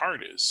our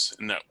heart is,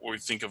 and that we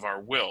think of our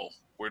will,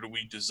 Where do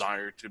we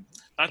desire to,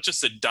 not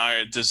just a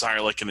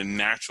desire like in a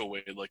natural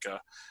way, like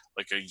a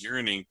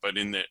yearning, but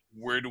in that,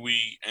 where do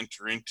we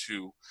enter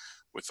into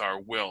with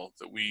our will,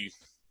 that we,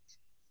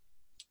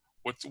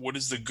 what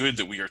is the good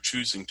that we are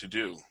choosing to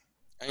do?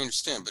 I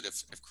understand, but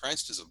if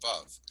Christ is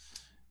above,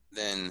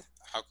 then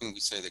how can we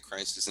say that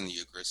Christ is in the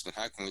Eucharist, and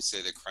how can we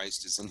say that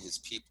Christ is in his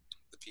people,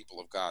 the people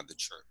of God, the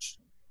church?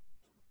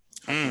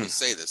 How can we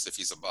say this if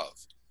he's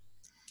above?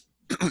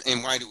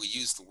 And why do we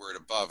use the word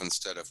above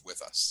instead of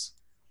with us?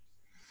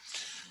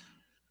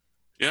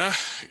 Yeah,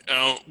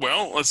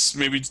 well, let's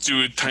maybe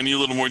do a tiny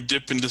little more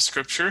dip into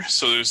Scripture.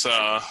 So there's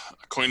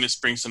Aquinas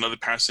brings another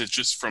passage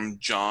just from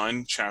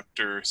John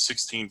chapter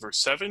 16,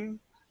 verse 7.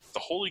 The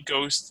Holy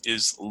Ghost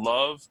is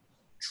love,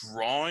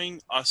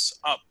 drawing us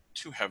up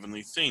to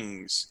heavenly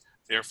things.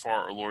 Therefore,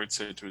 our Lord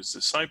said to his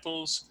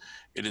disciples,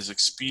 it is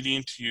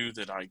expedient to you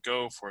that I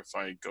go, for if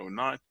I go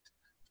not,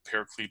 the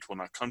Paraclete will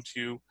not come to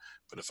you,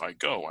 but if I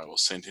go, I will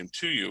send him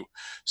to you.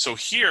 So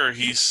here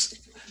he's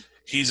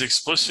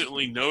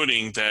explicitly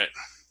noting that,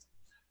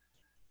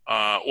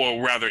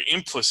 or rather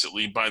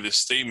implicitly by this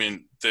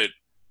statement, that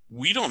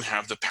we don't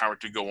have the power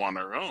to go on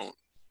our own.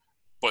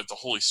 But the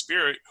Holy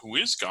Spirit, who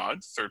is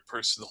God, third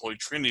person of the Holy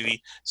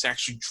Trinity, is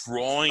actually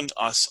drawing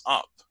us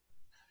up.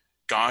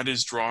 God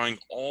is drawing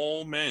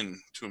all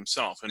men to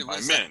himself, and by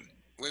men.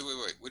 Wait.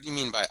 What do you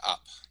mean by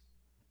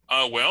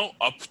up? Well,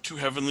 up to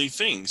heavenly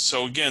things.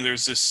 So again,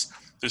 there's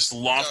this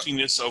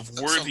loftiness of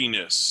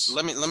worthiness. So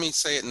let me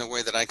say it in a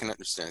way that I can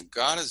understand.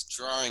 God is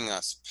drawing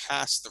us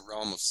past the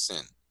realm of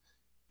sin.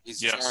 He's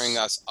drawing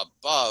us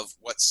above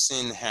what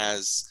sin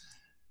has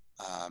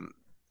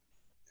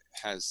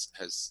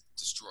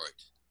destroyed,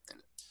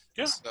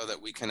 so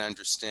that we can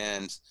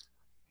understand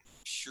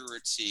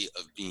purity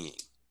of being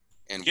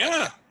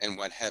and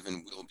what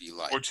heaven will be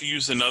like. Or to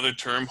use another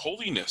term,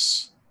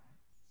 holiness.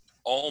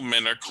 All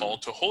men are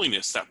called to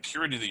holiness, that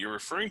purity that you're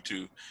referring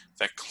to,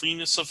 that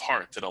cleanness of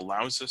heart that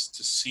allows us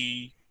to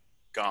see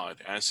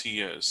God as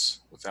he is,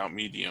 without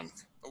medium.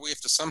 But we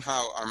have to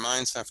somehow, our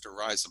minds have to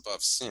rise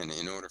above sin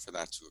in order for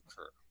that to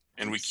occur.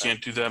 And we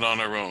can't do that on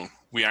our own.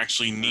 We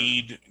actually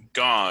need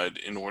God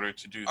in order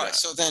to do that. All right,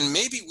 so then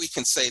maybe we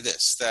can say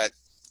this, that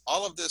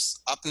all of this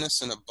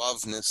upness and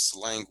aboveness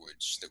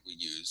language that we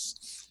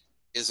use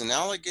is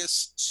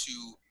analogous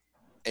to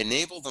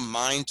enable the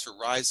mind to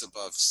rise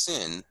above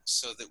sin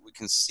so that we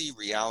can see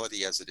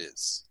reality as it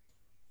is.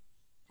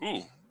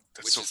 Ooh,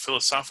 that's so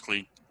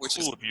philosophically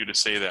cool of you to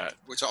say that.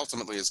 Which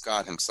ultimately is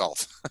God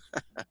himself.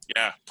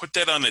 Yeah, put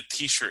that on a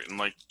t-shirt in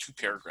like 2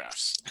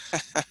 paragraphs.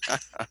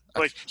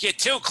 Like, you're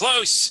too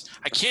close.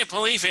 I can't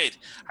believe it.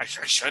 I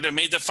should have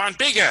made the font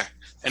bigger.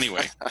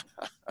 Anyway.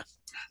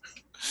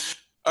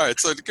 All right,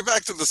 so to get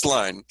back to this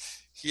line,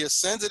 he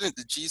ascended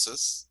into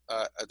Jesus,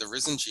 the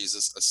risen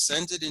Jesus,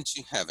 ascended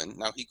into heaven.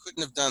 Now, he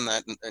couldn't have done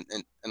that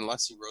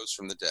unless he rose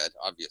from the dead,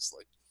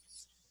 obviously.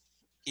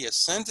 He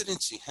ascended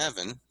into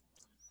heaven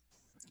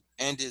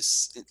and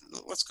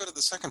let's go to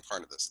the second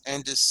part of this,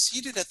 and is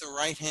seated at the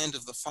right hand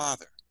of the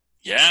Father.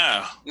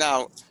 Yeah.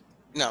 Now,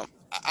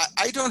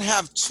 I don't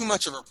have too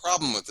much of a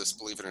problem with this,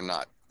 believe it or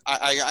not.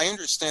 I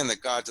understand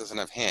that God doesn't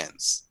have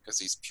hands because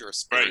he's pure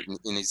spirit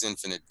in his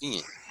infinite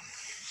being.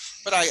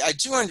 But I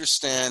do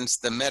understand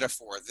the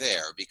metaphor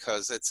there,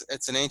 because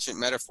it's an ancient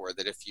metaphor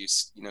that if you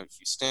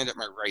stand at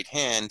my right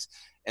hand,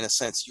 in a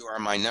sense, you are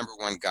my number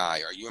one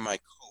guy, or you are my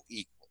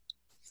co-equal.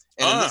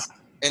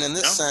 And in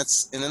this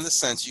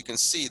sense, you can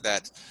see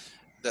that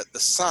the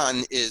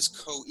Son is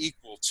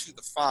co-equal to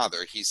the Father.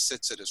 He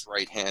sits at his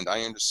right hand.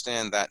 I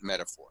understand that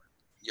metaphor.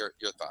 Your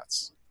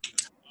thoughts?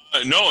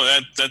 No,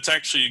 that's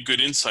actually a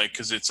good insight,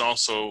 because it's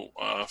also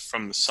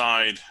from the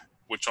side,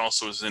 which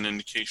also is an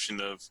indication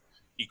of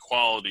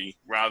equality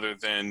rather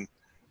than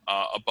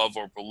above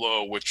or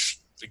below, which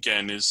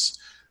again is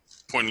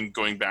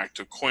going back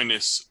to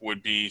Aquinas,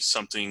 would be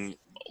something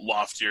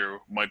loftier,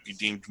 might be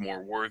deemed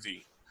more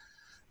worthy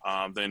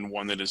than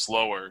one that is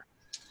lower.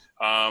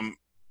 In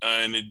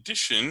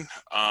addition,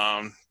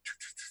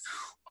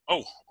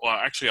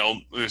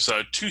 there's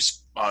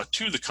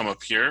two that come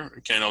up here.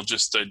 Again, I'll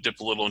just dip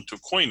a little into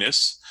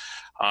Aquinas.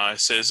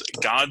 It says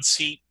God's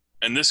seat,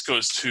 and this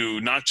goes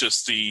to not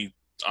just the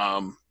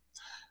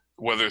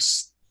whether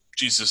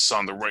Jesus is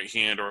on the right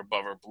hand or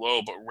above or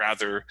below, but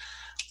rather,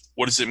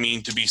 what does it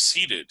mean to be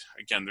seated?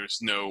 Again, there's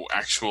no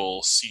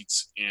actual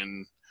seats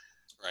in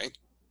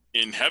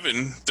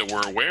heaven that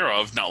we're aware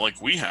of, not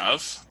like we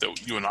have,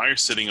 that you and I are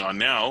sitting on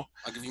now.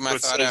 I'll give you my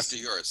thought after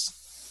yours.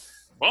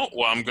 Well,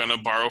 I'm going to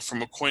borrow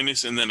from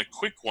Aquinas and then a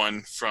quick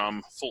one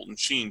from Fulton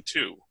Sheen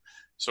too.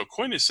 So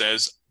Aquinas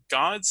says,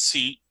 God's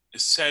seat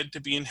is said to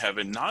be in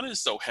heaven, not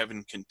as though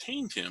heaven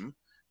contained him,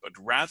 but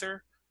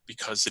rather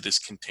because it is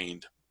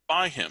contained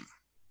by him,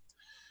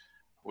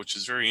 which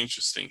is very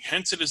interesting.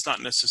 Hence, it is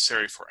not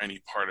necessary for any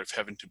part of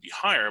heaven to be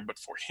higher, but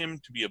for him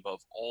to be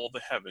above all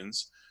the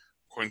heavens,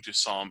 according to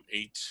Psalm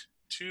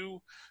 8:2,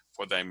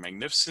 for thy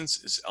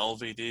magnificence is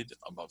elevated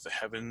above the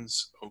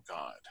heavens, O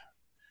God.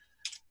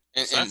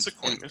 So that's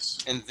Aquinas.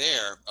 And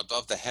there,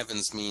 above the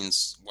heavens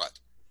means what?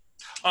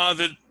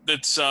 That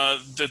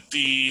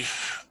the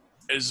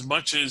as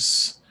much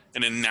as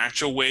in a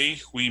natural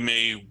way we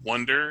may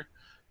wonder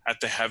at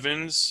the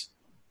heavens,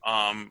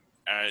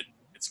 at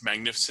its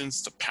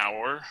magnificence, the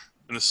power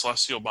in the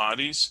celestial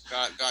bodies.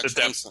 God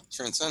transcends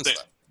that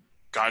that.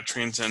 God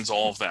transcends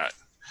all of that.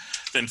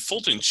 Then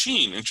Fulton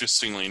Sheen,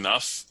 interestingly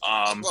enough,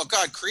 Well,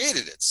 God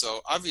created it,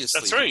 so obviously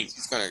that's right.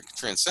 He's going to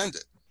transcend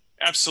it.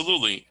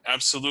 Absolutely.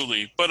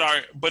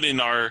 But in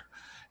our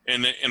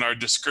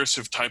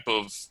discursive type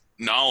of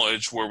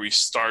knowledge, where we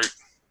start,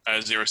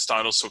 as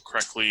Aristotle so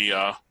correctly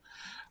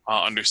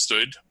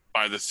understood,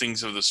 by the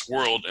things of this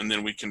world, and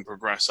then we can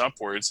progress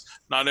upwards.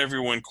 Not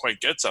everyone quite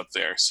gets up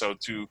there. So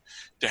to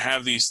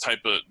have these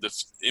type of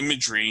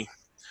imagery,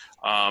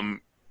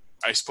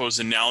 I suppose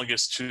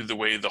analogous to the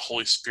way the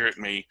Holy Spirit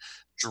may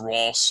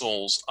draw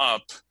souls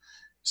up,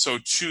 so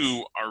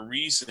too our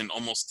reason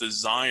almost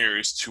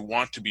desires to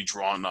want to be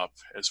drawn up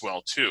as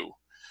well too.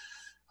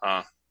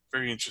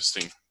 Very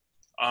interesting.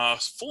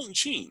 Fulton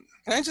Sheen.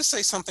 Can I just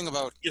say something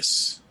about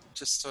Yes.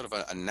 just sort of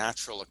a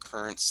natural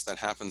occurrence that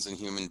happens in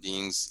human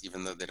beings,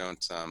 even though they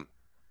don't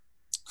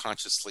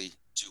consciously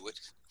do it?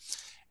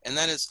 And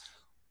that is,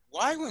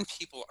 why when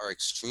people are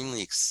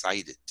extremely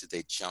excited do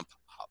they jump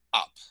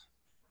up?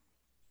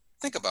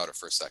 Think about it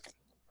for a second.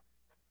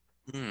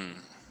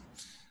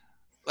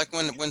 Like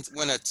when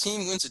a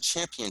team wins a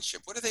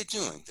championship, what are they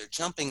doing? They're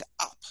jumping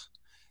up.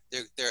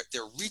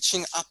 They're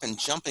reaching up and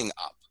jumping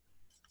up.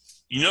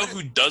 You know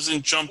who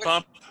doesn't jump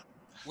up?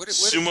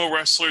 Sumo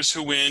wrestlers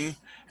who win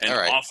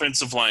and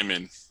offensive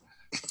linemen.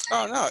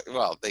 Oh no,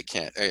 well they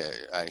can't.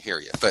 I hear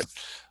you, but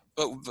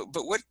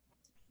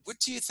what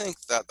do you think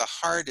that the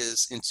heart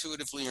is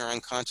intuitively or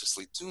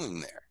unconsciously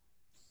doing there?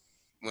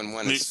 When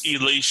one is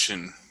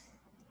elation.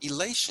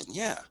 Elation,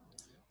 yeah.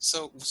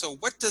 So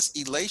what does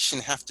elation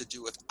have to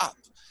do with up?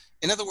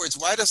 In other words,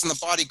 why doesn't the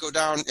body go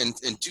down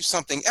and do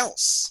something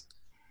else?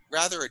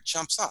 Rather, it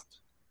jumps up.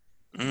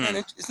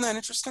 Isn't that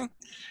interesting?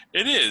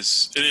 It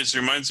is. It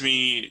reminds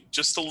me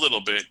just a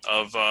little bit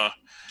of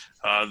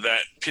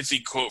that pithy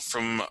quote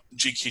from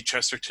G.K.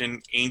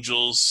 Chesterton,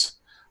 "Angels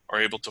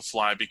are able to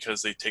fly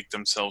because they take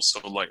themselves so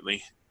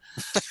lightly."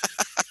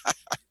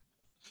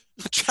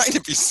 I'm trying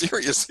to be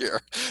serious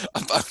here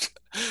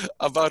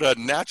about a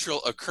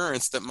natural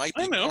occurrence that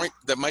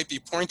might be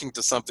pointing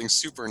to something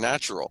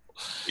supernatural.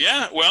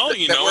 Yeah, well,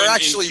 that we're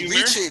actually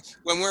reaching.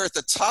 When we're at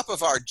the top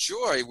of our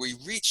joy, we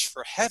reach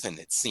for heaven,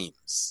 it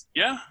seems.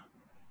 Yeah.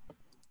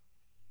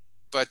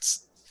 But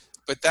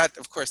that,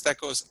 of course, that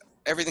goes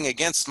everything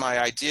against my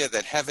idea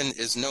that heaven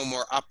is no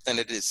more up than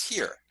it is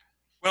here.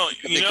 Well,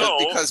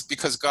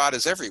 because God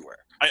is everywhere.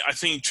 I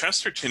think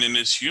Chesterton, in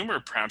his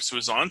humor, perhaps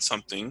was on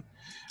something.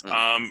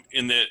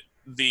 In that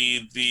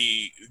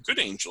the good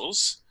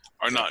angels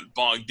are not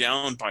bogged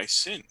down by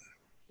sin.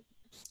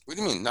 What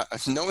do you mean?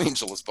 No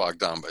angel is bogged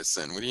down by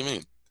sin. What do you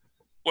mean?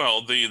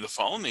 Well, the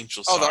fallen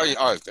angels.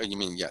 You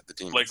mean the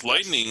demons? Like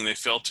lightning, they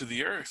fell to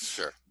the earth.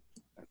 Sure.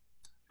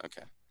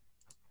 Okay.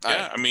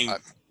 Yeah,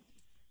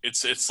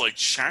 it's like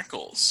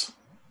shackles.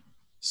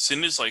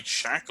 Sin is like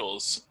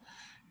shackles,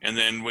 and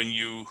then when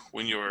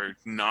you're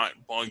not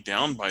bogged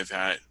down by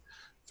that,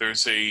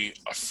 there's a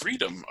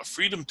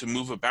freedom to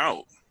move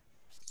about.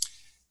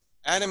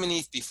 Adam and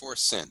Eve before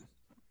sin,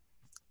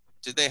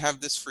 did they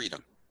have this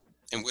freedom?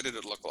 And what did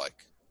it look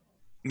like?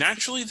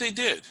 Naturally, they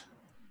did.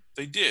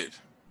 They did.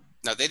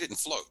 Now, they didn't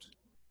float.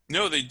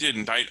 No, they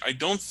didn't. I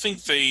don't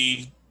think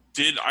they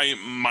did.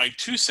 My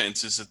 2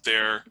 cents is that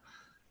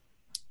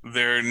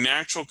their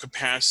natural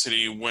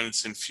capacity, when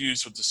it's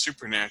infused with the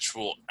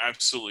supernatural,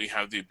 absolutely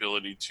have the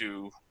ability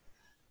to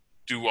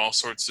do all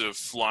sorts of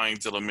flying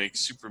that'll make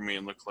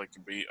Superman look like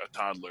a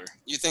toddler.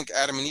 You think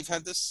Adam and Eve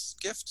had this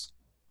gift?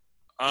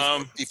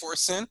 Before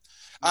sin,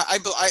 I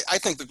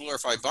think the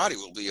glorified body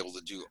will be able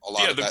to do a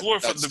lot of that.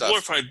 Yeah, the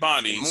glorified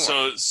body.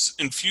 So it's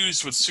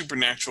infused with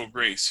supernatural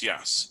grace,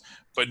 yes,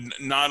 but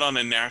not on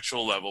a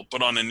natural level.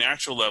 But on a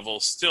natural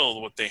level,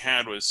 still, what they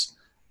had was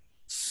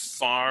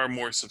far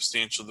more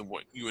substantial than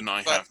what you and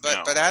I have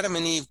now. But Adam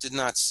and Eve did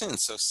not sin,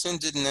 so sin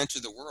didn't enter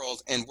the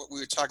world. And what we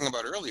were talking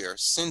about earlier,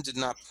 sin did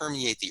not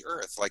permeate the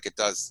earth like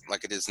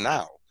it is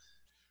now.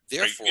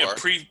 Therefore,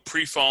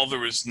 pre-fall, there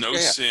was no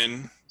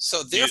sin.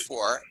 So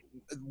therefore,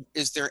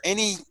 is there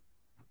any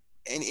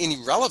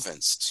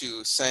relevance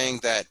to saying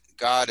that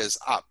God is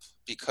up,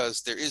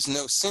 because there is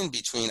no sin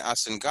between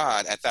us and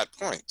God at that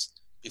point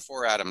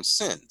before Adam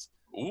sinned?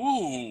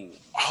 I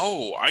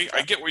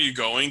get where you're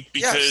going,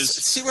 because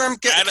see where I'm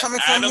coming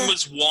from. Adam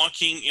was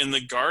walking in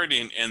the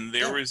garden, and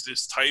there was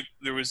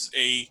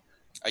a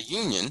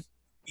union.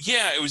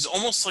 Yeah, it was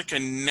almost like a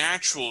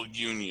natural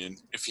union,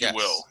 if you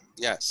will.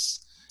 Yes.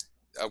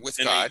 With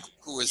God,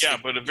 who is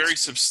but a very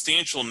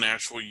substantial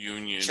natural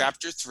union.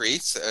 Chapter 3,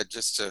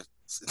 just to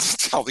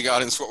tell the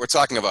audience what we're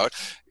talking about,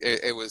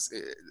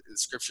 the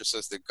scripture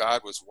says that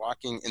God was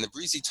walking in the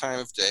breezy time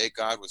of day.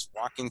 God was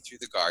walking through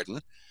the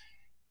garden,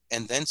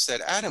 and then said,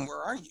 "Adam, where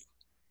are you?"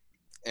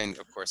 and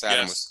of course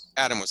Yes.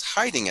 Adam was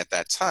hiding at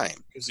that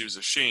time. Because he was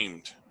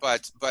ashamed.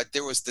 But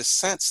there was this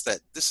sense that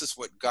this is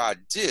what God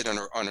did on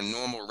a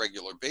normal,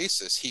 regular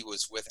basis. He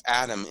was with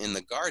Adam in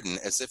the garden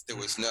as if there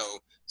was no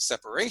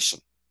separation.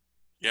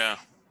 Yeah.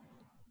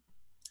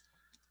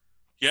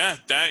 Yeah,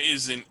 that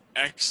is an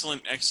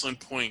excellent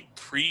point.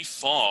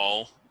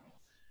 Pre-fall,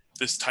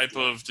 this type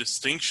of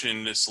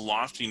distinction, this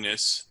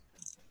loftiness,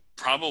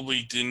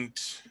 probably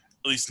didn't,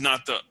 at least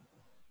not the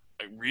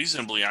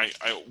reasonably.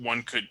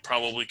 One could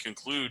probably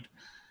conclude.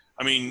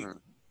 I mean,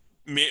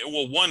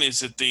 one is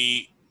that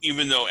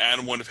even though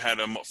Adam would have had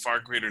a far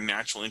greater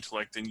natural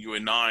intellect than you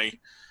and I,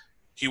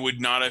 he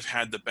would not have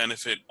had the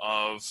benefit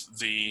of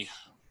the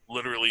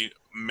literally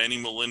many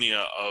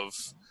millennia of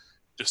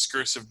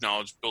discursive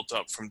knowledge built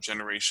up from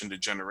generation to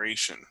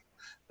generation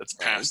that's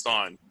passed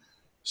on.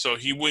 So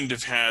he wouldn't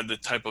have had the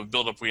type of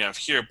buildup we have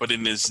here, but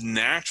in his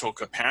natural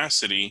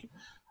capacity,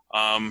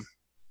 that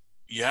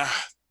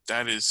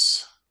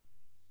is,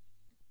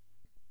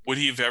 would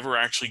he have ever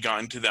actually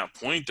gotten to that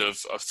point of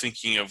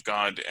thinking of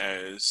God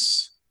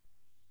as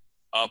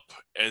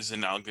as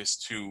analogous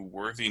to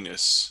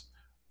worthiness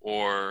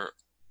or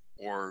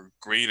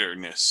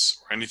greaterness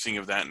or anything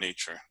of that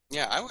nature?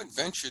 Yeah, I would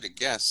venture to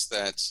guess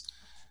that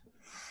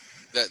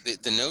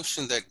the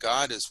notion that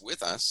God is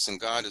with us and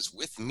God is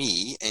with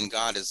me and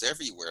God is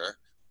everywhere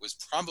was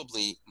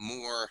probably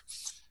more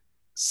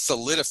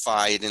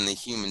solidified in the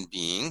human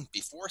being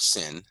before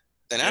sin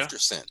than after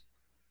sin.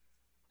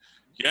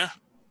 Yeah.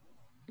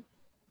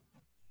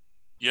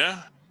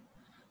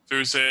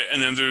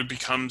 And then there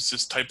becomes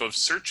this type of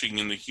searching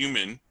in the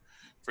human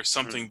for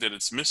something that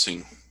it's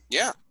missing.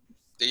 Yeah,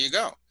 there you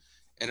go.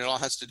 And it all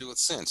has to do with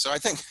sin. So I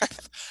think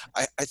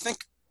I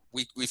think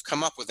we've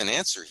come up with an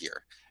answer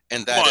here.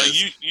 And that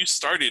you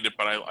started it,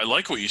 but I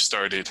like what you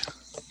started.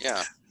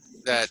 Yeah,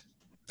 that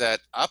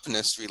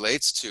upness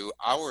relates to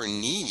our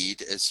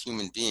need as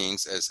human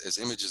beings, as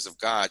images of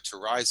God, to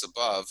rise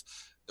above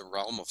the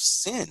realm of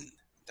sin,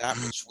 that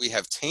which we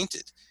have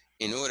tainted,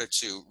 in order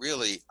to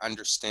really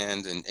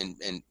understand and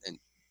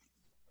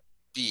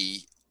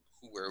be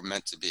who we're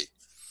meant to be.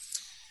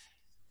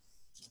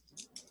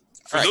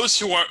 For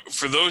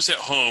those at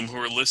home who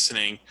are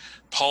listening,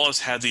 Paul has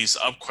had these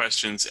up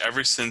questions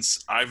ever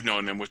since I've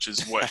known him, which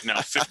is what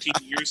now 15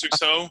 years or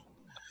so.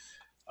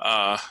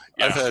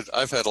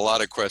 I've had a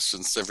lot of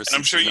questions ever since.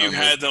 I'm sure you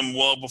had them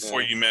well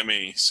before you met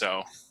me.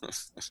 So,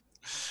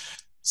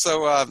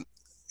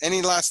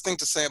 any last thing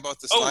to say about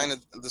this line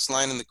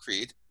in the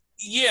creed?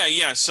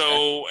 Yeah.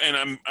 So,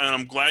 and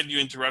I'm glad you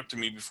interrupted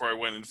me before I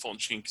went into Fulton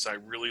Sheen, because I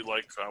really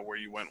like where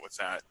you went with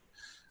that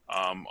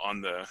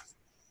on the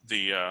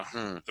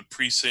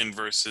pre-sin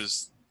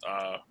versus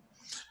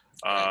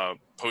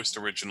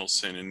post-original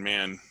sin in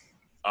man.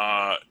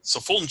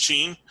 So Fulton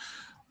Sheen,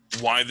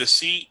 why the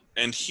seat?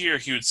 And here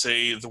he would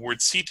say the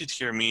word seated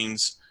here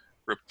means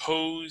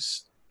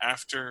repose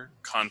after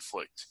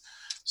conflict.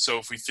 So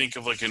if we think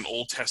of like an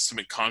Old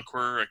Testament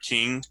conqueror, a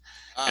king,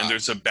 and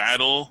there's a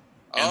battle,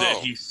 and that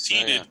he's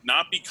seated,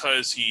 not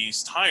because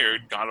he's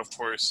tired. God, of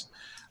course,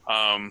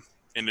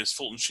 in his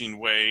Fulton Sheen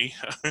way,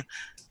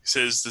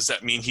 says, does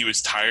that mean he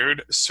was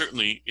tired?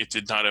 Certainly it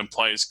did not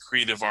imply his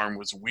creative arm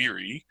was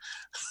weary.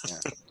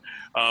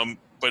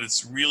 But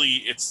it's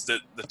the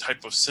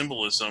type of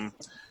symbolism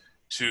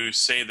to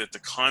say that the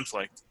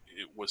conflict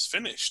was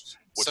finished.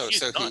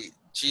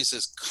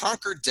 Jesus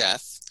conquered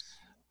death,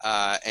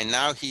 and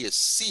now he is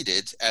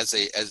seated as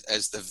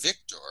the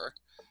victor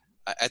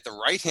at the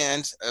right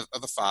hand of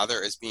the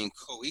Father, as being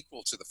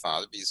co-equal to the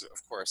Father, because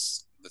of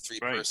course the three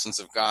persons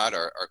of God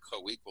are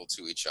co-equal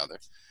to each other.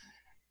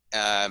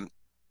 And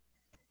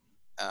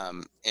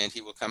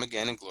he will come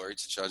again in glory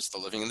to judge the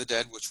living and the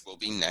dead, which will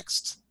be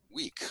next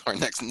week, or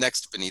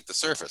next Beneath the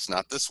Surface,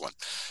 not this one.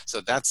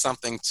 So that's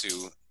something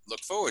to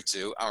look forward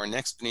to. Our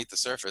next Beneath the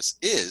Surface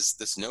is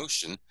this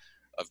notion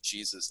of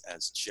Jesus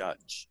as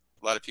judge.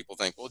 A lot of people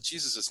think, well,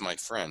 Jesus is my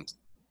friend,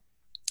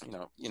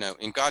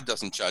 and God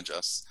doesn't judge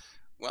us.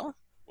 Well,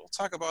 we'll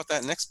talk about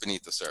that next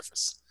Beneath the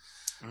Surface.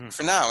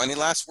 For now, any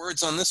last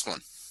words on this one?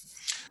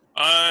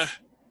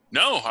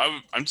 No,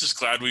 I'm just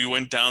glad we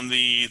went down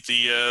the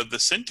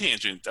sin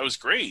tangent. That was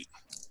great.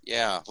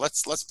 Yeah,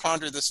 let's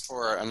ponder this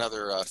for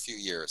another few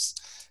years.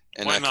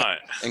 And why not?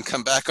 And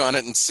come back on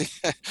it and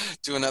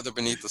do another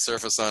Beneath the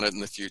Surface on it in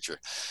the future.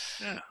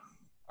 Yeah.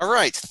 All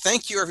right.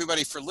 Thank you,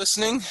 everybody, for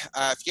listening.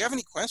 If you have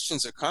any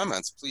questions or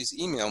comments, please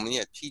email me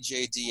at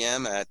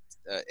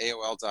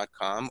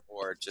pjdm@aol.com,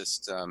 or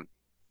just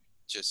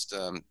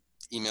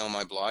email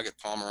my blog at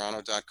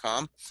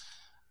paulmorano.com,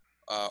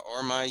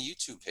 or my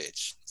YouTube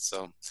page.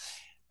 So,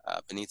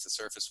 Beneath the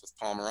Surface with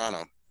Paul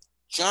Morano.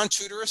 John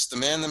Tudorus, the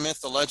man, the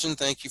myth, the legend,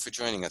 thank you for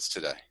joining us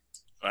today.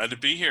 Glad to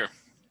be here.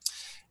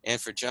 And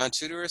for John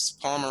Tudorus,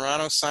 Paul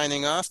Morano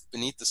signing off,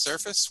 Beneath the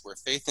Surface, where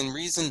faith and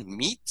reason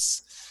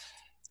meets.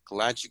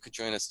 Glad you could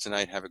join us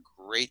tonight. Have a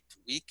great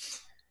week,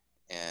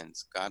 and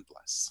God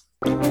bless.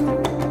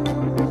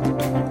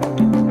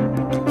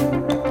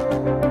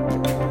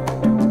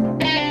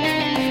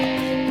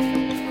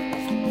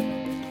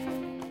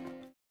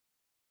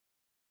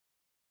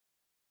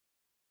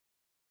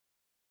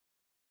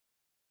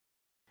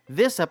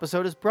 This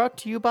episode is brought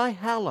to you by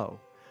Hallow,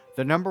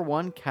 the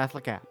 #1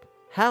 Catholic app.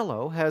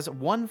 Hallow has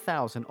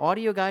 1,000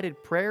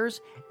 audio-guided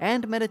prayers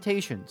and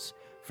meditations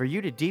for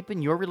you to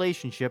deepen your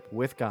relationship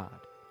with God.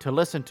 To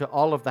listen to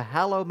all of the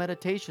Hallow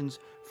meditations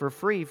for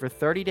free for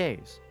 30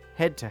 days,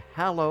 head to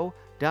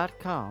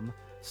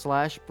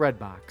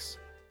hallow.com/breadbox.